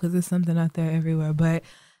 for sure, because there's something out there everywhere. But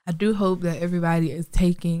I do hope that everybody is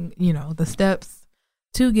taking, the steps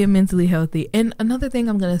to get mentally healthy. And another thing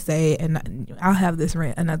I'm going to say, and I'll have this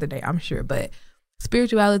rant another day, I'm sure, but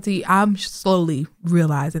spirituality, I'm slowly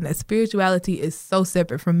realizing that spirituality is so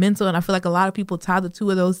separate from mental. And I feel like a lot of people tie the two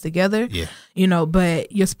of those together. Yeah.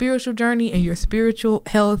 But your spiritual journey and your spiritual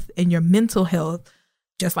health and your mental health,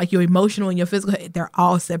 just like your emotional and your physical, they're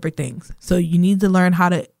all separate things. So you need to learn how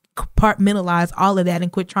to compartmentalize all of that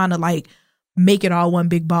and quit trying to like make it all one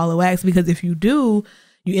big ball of wax. Because if you do,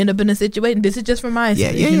 you end up in a situation. This is just from my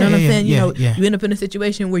experience. You know what I'm saying? You end up in a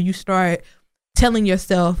situation where you start telling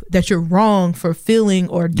yourself that you're wrong for feeling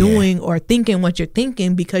or doing or thinking what you're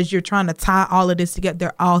thinking, because you're trying to tie all of this together.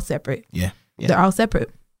 They're all separate. Yeah. They're all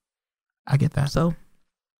separate. I get that. So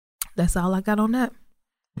that's all I got on that.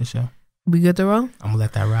 For sure. We good to roll? I'm gonna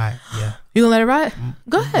let that ride. Yeah. You gonna let it ride?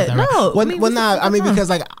 Go ahead. No.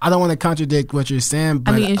 Because like I don't want to contradict what you're saying,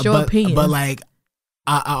 but it's your opinion. But like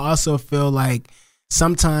I also feel like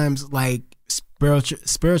sometimes like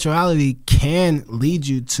spirituality can lead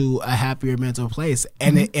you to a happier mental place,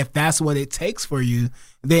 and if that's what it takes for you,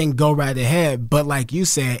 then go right ahead. But like you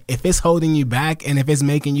said, if it's holding you back and if it's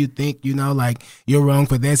making you think, like you're wrong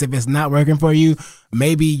for this, if it's not working for you,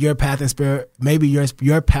 maybe your path in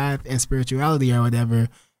your path in spirituality or whatever,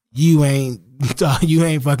 you ain't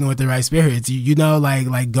fucking with the right spirits.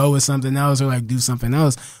 Like go with something else or like do something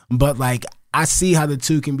else. But like I see how the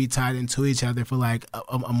two can be tied into each other for like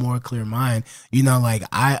a more clear mind. Like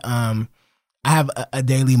I have a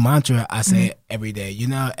daily mantra I say every day,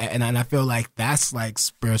 and I feel like that's like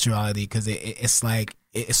spirituality, because it's like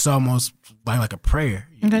it's almost like a prayer,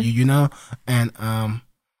 and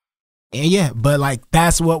yeah, but like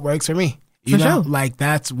that's what works for me. You know, like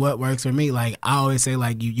that's what works for me. Like I always say,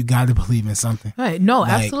 like you got to believe in something. Right? No,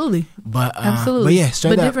 like, absolutely. But yeah,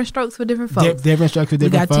 straight up, different strokes for different folks. Different strokes for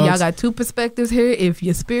different folks. Y'all got two perspectives here. If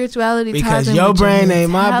your spirituality, because ties your brain ain't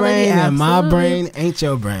my brain, absolutely. and my brain ain't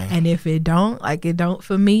your brain. And if it don't, like it don't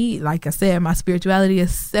for me, like I said, my spirituality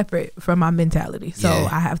is separate from my mentality. So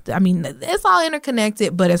I have to. I mean, it's all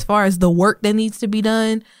interconnected. But as far as the work that needs to be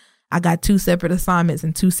done, I got 2 separate assignments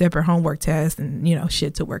and 2 separate homework tests and, you know,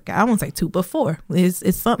 shit to work out. I won't say 2, but 4.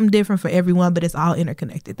 It's something different for everyone, but it's all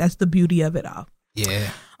interconnected. That's the beauty of it all. Yeah.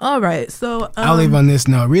 All right. So I'll leave on this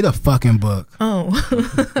note. Read a fucking book. Oh.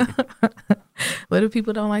 What if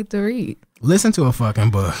people don't like to read? Listen to a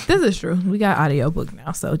fucking book. This is true. We got audiobook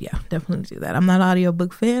now. So yeah, definitely do that. I'm not an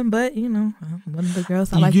audiobook fan, but you know, one of the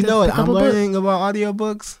girls I like to You know what I'm learning book. about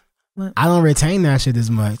audiobooks? What? I don't retain that shit as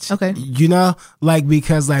much. Okay. You know, like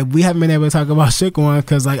because like we haven't been able to talk about Shook One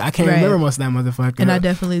because like I can't remember most of that motherfucker. And I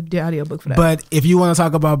definitely did audiobook for that. But if you want to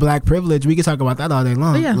talk about black privilege, we can talk about that all day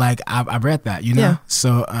long. Yeah. Like I've read that, you know.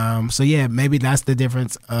 Yeah. So yeah, maybe that's the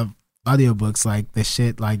difference of audiobooks. Like the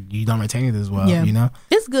shit, like you don't retain it as well. Yeah. You know,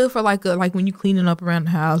 it's good for like when you cleaning up around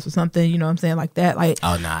the house or something. You know what I'm saying, like that. Like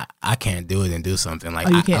oh nah, I can't do it and do something like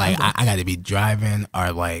you can't, I got to be driving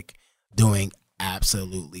or like doing.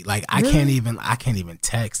 Absolutely. Like I can't even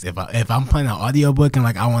text if I'm playing an audiobook and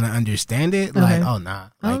like I want to understand it. Like oh nah.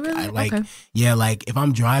 Like really? I like Okay. yeah, like if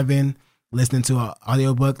I'm driving listening to an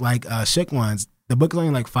audiobook like Shook Ones, the book is only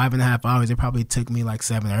like 5.5 hours. It probably took me like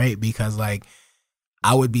 7 or 8 because like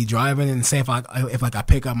I would be driving and say if I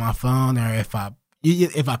pick up my phone or if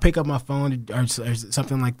I pick up my phone or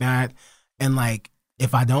something like that and like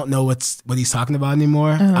if I don't know what he's talking about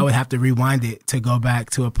anymore, I would have to rewind it to go back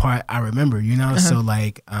to a part I remember, you know? So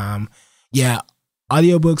like, yeah,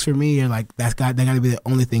 audiobooks for me are like, they got to be the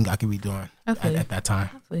only thing I could be doing at that time.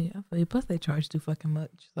 I feel you. Plus they charge too fucking much.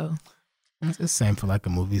 So it's the same for like a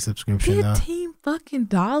movie subscription though.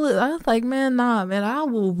 $15. I was like, man, nah, man, I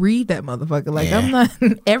will read that motherfucker. Like I'm not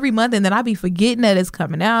every month, and then I be forgetting that it's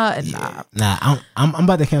coming out. And I'm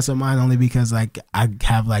about to cancel mine only because like I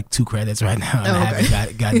have like 2 credits right now and I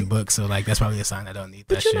haven't gotten the book, so like that's probably a sign I don't need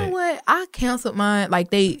that shit. But you know what? I canceled mine. Like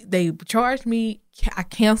they charged me. I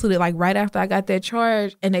canceled it like right after I got that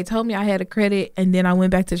charge, and they told me I had a credit, and then I went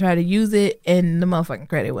back to try to use it, and the motherfucking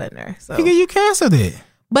credit wasn't there. So you canceled it,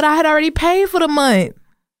 but I had already paid for the month.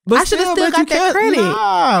 But I should have still got that credit.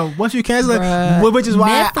 Nah, once you cancel it, which is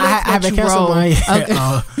why I haven't canceled mine yet.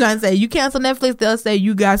 Okay. I say you cancel Netflix, they'll say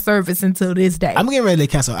you got service until this day. I'm getting ready to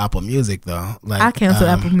cancel Apple Music though. Like I canceled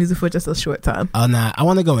Apple Music for just a short time. Oh nah, I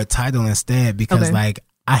want to go with Tidal instead because like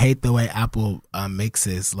I hate the way Apple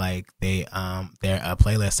mixes like their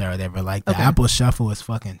playlist or whatever. Like the Apple Shuffle is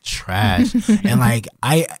fucking trash. And like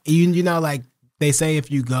you know like they say if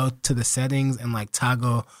you go to the settings and like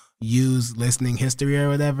toggle use listening history or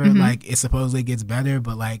whatever, like it supposedly gets better,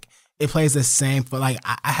 but like it plays the same for like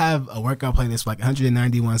I have a workout playlist for like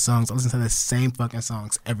 191 songs. I listen to the same fucking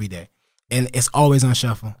songs every day, and it's always on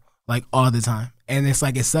shuffle like all the time. And it's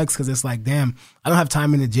like it sucks because it's like damn, I don't have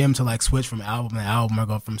time in the gym to like switch from album to album or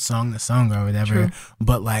go from song to song or whatever. True.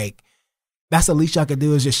 But like that's the least y'all could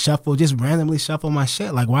do is just randomly shuffle my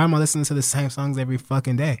shit. Like why am I listening to the same songs every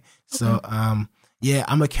fucking day? So yeah,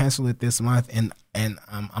 I'm gonna cancel it this month, and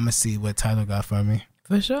I'm gonna see what Tidal got for me.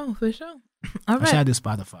 For sure. All right. Or should I do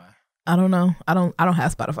Spotify? I don't know. I don't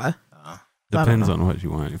have Spotify. Depends on what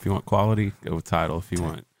you want. If you want quality, go with Tidal. If you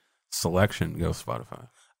want selection, go with Spotify.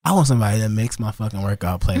 I want somebody that makes my fucking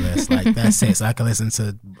workout playlist. Like that's it. So I can listen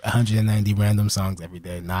to 190 random songs every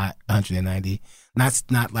day, not 190,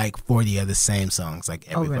 not like 40 of the same songs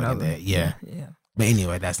like every fucking day. Yeah. But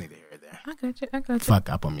anyway, that's neither here nor there. I got you. Fuck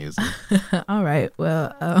Apple Music. All right.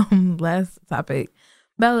 Well, last topic.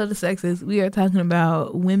 Battle of the Sexes. We are talking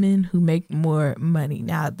about women who make more money.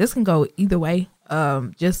 Now, this can go either way.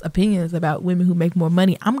 Just opinions about women who make more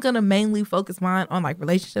money. I'm gonna mainly focus mine on like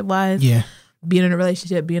relationship wise. Yeah. Being in a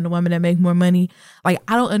relationship, being the woman that make more money. Like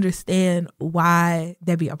I don't understand why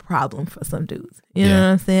that'd be a problem for some dudes. You know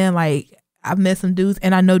what I'm saying? Like I've met some dudes,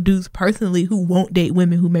 and I know dudes personally who won't date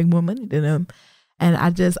women who make more money than them. And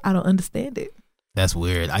I don't understand it. That's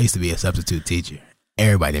weird. I used to be a substitute teacher.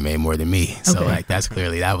 Everybody made more than me. So like that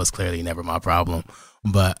was clearly never my problem.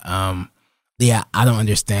 But yeah, I don't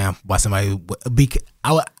understand why somebody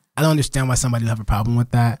I don't understand why somebody would have a problem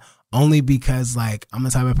with that. Only because like I'm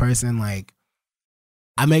the type of person like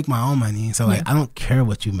I make my own money. So like I don't care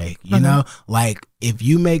what you make. You know? Like if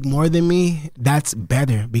you make more than me, that's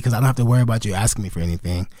better because I don't have to worry about you asking me for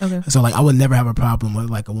anything. Okay. So like I would never have a problem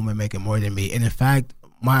with like a woman making more than me. And in fact,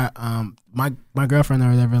 my girlfriend or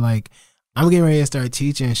whatever, like I'm getting ready to start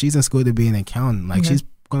teaching. She's in school to be an accountant. Like she's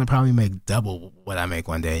gonna probably make double what I make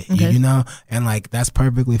one day. Okay. You know, and like that's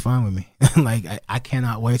perfectly fine with me. Like I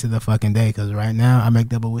cannot wait to the fucking day because right now I make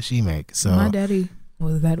double what she make. So my daddy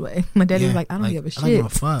was that way. My daddy was like, I don't give a shit. I don't give a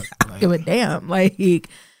fuck. I don't give a damn. Like,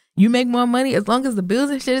 you make more money as long as the bills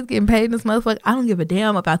and shit is getting paid in this motherfucker. I don't give a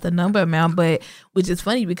damn about the number amount. But which is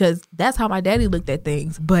funny because that's how my daddy looked at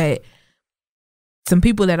things. But some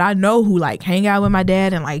people that I know who like hang out with my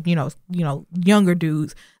dad and like, you know, younger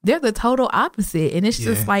dudes, they're the total opposite. And it's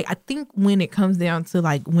just like, I think when it comes down to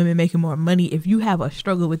like women making more money, if you have a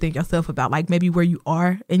struggle within yourself about like maybe where you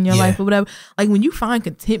are in your life or whatever, like when you find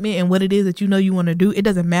contentment in what it is that you know you want to do, it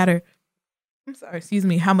doesn't matter. I'm sorry, excuse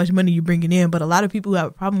me, how much money you're bringing in. But a lot of people who have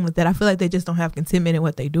a problem with that, I feel like they just don't have contentment in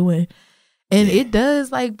what they're doing. And it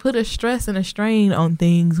does like put a stress and a strain on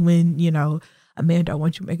things when, you know, a man don't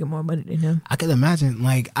want you making more money than him. I could imagine.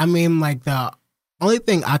 Like, I mean, like the only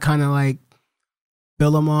thing I kind of like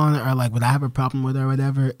feel them on or like what I have a problem with or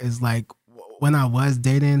whatever is like when I was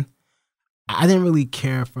dating, I didn't really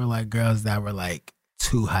care for like girls that were like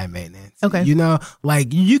too high maintenance. Okay. You know,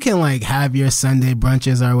 like you can like have your Sunday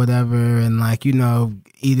brunches or whatever and like, you know,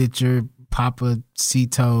 eat at your Papa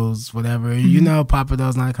Citos, whatever, you know, Papa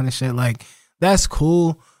those and that kind of shit. Like, that's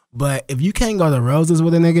cool. But if you can't go to Roses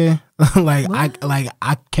with a nigga,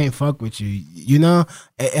 I can't fuck with you, you know?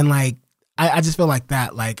 And like, I just feel like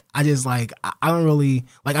that. Like, I just like, I don't really,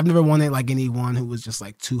 like, I've never wanted like anyone who was just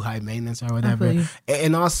like too high maintenance or whatever.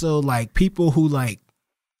 And also like people who like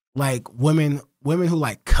women who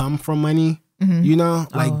like come from money, you know,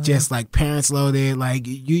 like just like parents loaded, like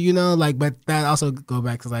you know, like, but that also go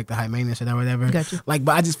back to like the high maintenance shit or whatever. Gotcha. Like,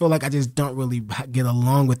 but I just feel like I just don't really get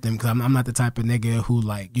along with them because I'm not the type of nigga who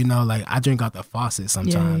like, you know, like I drink out the faucet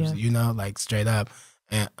sometimes, you know, like straight up.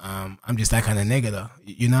 And I'm just that kind of nigga though,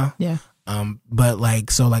 you know? Yeah. But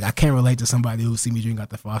like, so like I can't relate to somebody who see me drink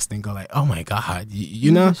out the faucet and go like, oh my God,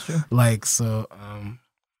 you know? Like, so,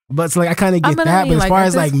 but it's like I kind of get that, but as far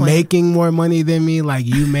as like making more money than me, like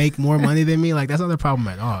you make more money than me, like that's not a problem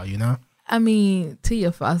at all, you know? I mean, to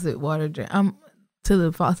your faucet water drink, to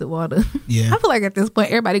the faucet water. Yeah. I feel like at this point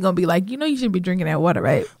everybody gonna be like, you know, you should be drinking that water,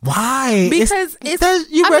 right? Why? Because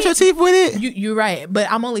you brush your teeth with it. You're right,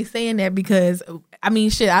 but I'm only saying that because I mean,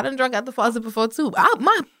 shit, I done drunk out the faucet before too.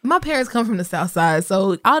 My parents come from the South Side,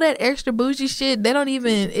 so all that extra bougie shit,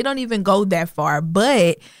 it don't even go that far.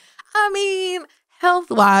 But I mean,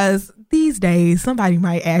 health-wise, these days, somebody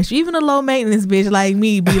might ask you, even a low-maintenance bitch like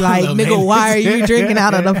me, be like, nigga, why are you drinking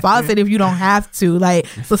out of the faucet if you don't have to? Like,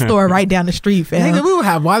 it's a store right down the street, fam. Nigga, we would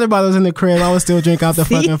have water bottles in the crib. I would still drink out the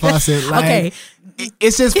fucking faucet. Like, okay.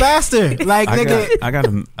 It's just faster. Like, I got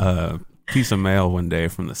a piece of mail one day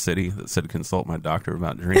from the city that said consult my doctor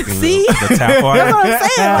about drinking the tap water. That's what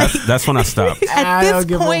I'm saying. That's when I stopped. At this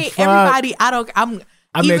point, everybody,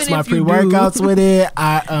 I mix my pre-workouts with it.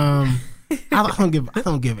 I don't give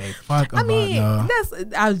a fuck about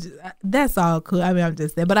that's all cool. I mean, I'm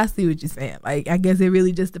just saying, but I see what you're saying. Like, I guess it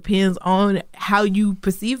really just depends on how you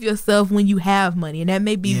perceive yourself when you have money, and that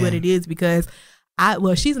may be what it is. Because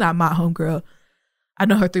she's not my homegirl. I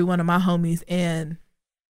know her through one of my homies, and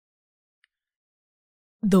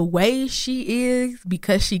the way she is,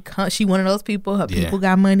 because she one of those people. Her people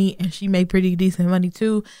got money, and she make pretty decent money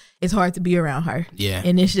too. It's hard to be around her. Yeah,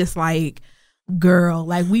 and it's just like, girl,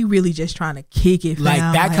 like we really just trying to kick it, like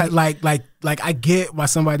fam. that. Like I get why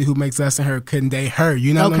somebody who makes less than her couldn't date her.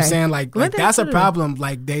 You know what I'm saying? Like that's a problem.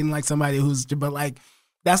 Like dating like somebody who's, but like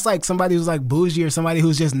that's like somebody who's like bougie or somebody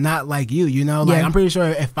who's just not like you know? Like I'm pretty sure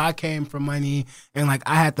if I came from money and like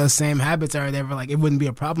I had those same habits or whatever, like it wouldn't be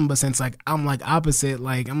a problem. But since like I'm like opposite,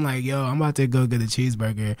 like I'm like, yo, I'm about to go get a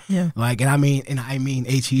cheeseburger. Yeah. Like, and I mean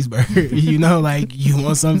a cheeseburger. You know, like you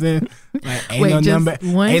want something? Like ain't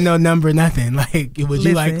no number, nothing. Like would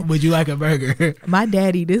you like a burger? My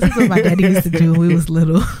daddy, this is what my daddy used to do when we was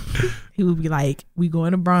little. He would be like, we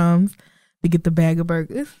going to Brahms to get the bag of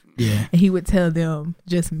burgers. Yeah. And he would tell them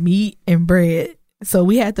just meat and bread. So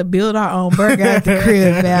we had to build our own burger at the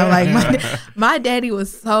crib, man. Like my daddy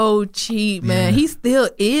was so cheap, man. He still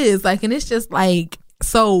is. Like, and it's just like,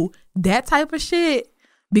 so that type of shit,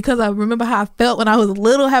 because I remember how I felt when I was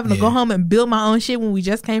little, having to go home and build my own shit when we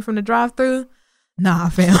just came from the drive-thru. Nah,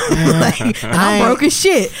 fam. Like, I'm broke as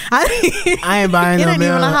shit. I ain't buying no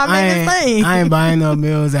meals. I ain't buying no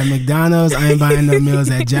meals at McDonald's. I ain't buying no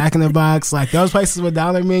meals at Jack in the Box. Like those places with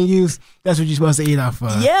dollar menus, that's what you're supposed to eat off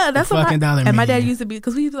of. Yeah, that's what fucking dollar menu. And my dad used to be,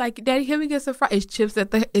 because we used to like, Daddy, can we get some fries? It's chips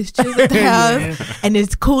at the house, and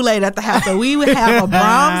it's Kool-Aid at the house. So we would have a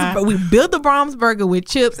Brahms, but we built the Brahms burger with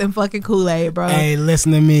chips and fucking Kool-Aid, bro. Hey,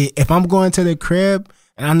 listen to me. If I'm going to the crib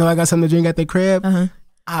and I know I got something to drink at the crib,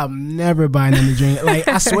 I'm never buying any drink. Like,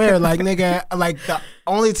 I swear, like, nigga, like, the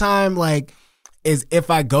only time, like, is if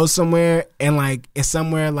I go somewhere and, like, it's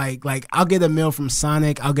somewhere, like, I'll get a meal from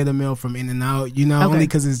Sonic, I'll get a meal from In-N-Out, you know, only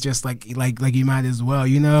because it's just, like, you might as well,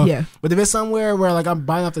 you know? Yeah. But if it's somewhere where, like, I'm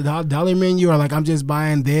buying off the dollar menu or, like, I'm just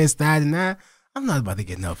buying this, that, and that, I'm not about to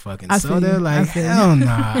get no fucking soda. Like, hell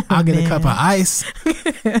nah. I'll get a cup of ice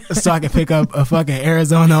so I can pick up a fucking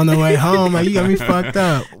Arizona on the way home. Like, you got me fucked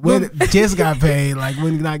up. We just got paid. Like,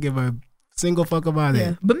 we did not give a single fuck about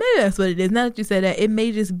it. But maybe that's what it is. Now that you said that, it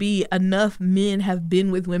may just be enough men have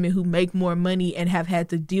been with women who make more money and have had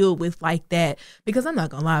to deal with like that. Because I'm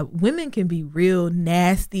not gonna lie, women can be real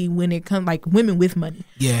nasty when it comes, like, women with money.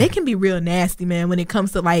 Yeah. They can be real nasty, man, when it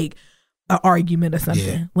comes to, like, an argument or something.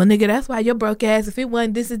 Yeah. Well, nigga, that's why your broke ass, if it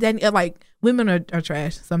wasn't this is that, like, women are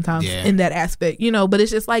trash sometimes in that aspect, you know. But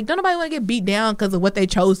it's just like, don't nobody want to get beat down because of what they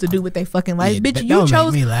chose to do with their fucking life. Bitch, you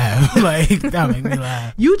chose. Make me laugh. Like, that make me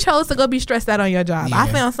laugh. You chose to go be stressed out on your job. I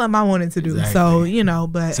found something I wanted to do. Exactly. So, you know,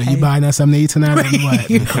 but so you buying us something to eat tonight?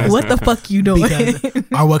 Or what the fuck you doing?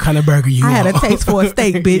 Or what kind of burger you want? I had a taste for a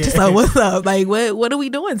steak, bitch. So what's up? Like, what are we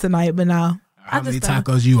doing tonight? But now, how many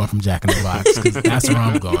tacos you want from Jack in the Box? Because that's where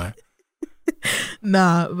I'm going.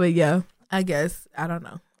 Nah, but yeah, I guess, I don't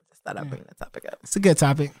know. Just thought I'd bring that topic up. It's a good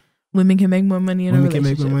topic. Women can make more money in a relationship.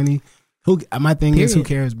 Women can make more money. My thing is, who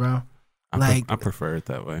cares, bro? I prefer it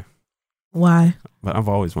that way. Why? But I've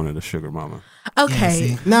always wanted a sugar mama.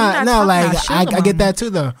 Okay. Yeah, no, like, I get that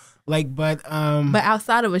too, though. Like, but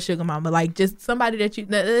outside of a sugar mama, like, just somebody that you,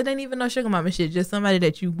 it ain't even no sugar mama shit, just somebody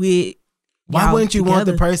that you with. Why wouldn't you want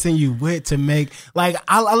the person you with to make, like,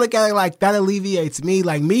 I look at it like that alleviates me,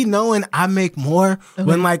 like, me knowing I make more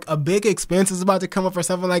when, like, a big expense is about to come up or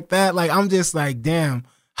something like that. Like, I'm just like, damn,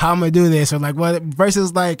 how I'm gonna do this? Or like, what,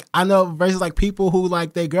 versus like, I know, versus like people who,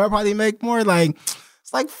 like, their girl probably make more, like,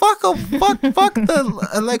 it's like, fuck the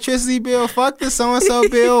electricity bill, fuck the so-and-so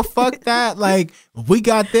bill, fuck that. Like, we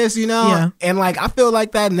got this, you know? Yeah. And like, I feel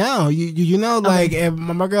like that now, you know, like, if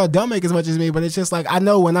my girl don't make as much as me, but it's just like, I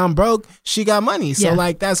know when I'm broke, she got money. So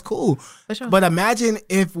like, that's cool. For sure. But imagine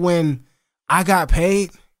if when I got paid,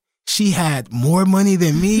 she had more money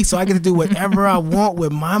than me, so I get to do whatever I want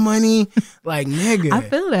with my money. Like, nigga. I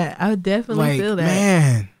feel that. I would definitely feel that.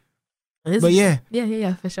 Man. But yeah,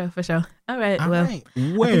 for sure. All right, well, I think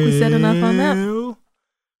we said enough on that.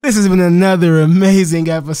 This has been another amazing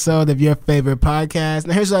episode of your favorite podcast.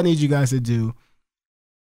 Now, here's what I need you guys to do: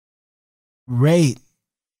 rate,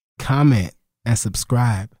 comment, and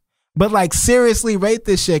subscribe. But like, seriously, rate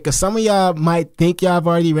this shit, because some of y'all might think y'all have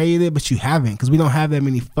already rated it, but you haven't, because we don't have that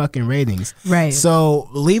many fucking ratings. Right. So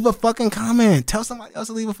leave a fucking comment. Tell somebody else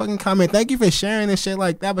to leave a fucking comment. Thank you for sharing and shit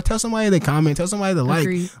like that, but tell somebody to comment. Tell somebody to like.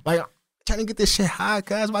 Like, trying to get this shit high,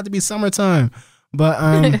 cause it's about to be summertime.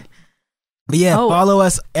 But but yeah, follow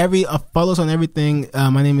us on everything.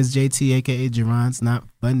 My name is JT, aka Jerron's Not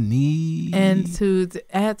Funny. And to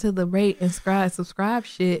add to the rate and subscribe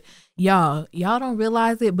shit, y'all don't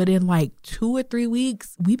realize it, but in like 2 or 3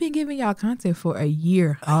 weeks, we've been giving y'all content for a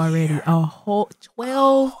year already. A whole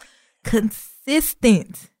 12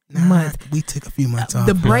 consistent months. We took a few months off.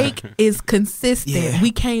 The break is consistent. Yeah.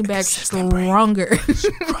 We came back stronger.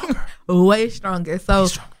 Way stronger. So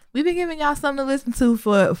we've been giving y'all something to listen to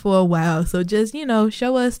for a while. So just, you know,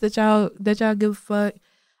 show us that y'all give a fuck.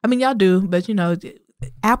 I mean, y'all do, but you know,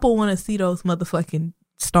 Apple want to see those motherfucking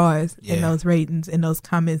stars and those ratings and those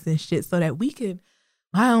comments and shit, so that we can,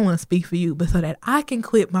 I don't want to speak for you, but so that I can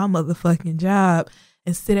quit my motherfucking job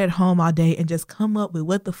and sit at home all day and just come up with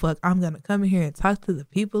what the fuck I'm going to come in here and talk to the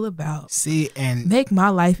people about. See, and make my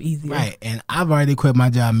life easier. Right. And I've already quit my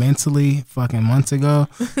job mentally fucking months ago.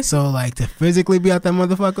 So like, to physically be out that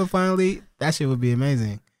motherfucker finally, that shit would be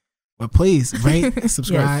amazing. But please rate,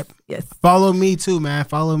 subscribe. Yes. Follow me too, man.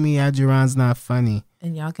 Follow me at Jerron's Not Funny.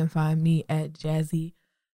 And y'all can find me at Jazzy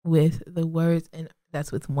with the words, and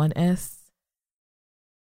that's with 1 S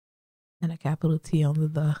and a capital T on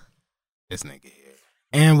the. This nigga here.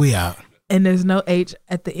 And we out. And there's no H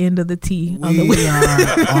at the end of the T. We are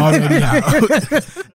already out.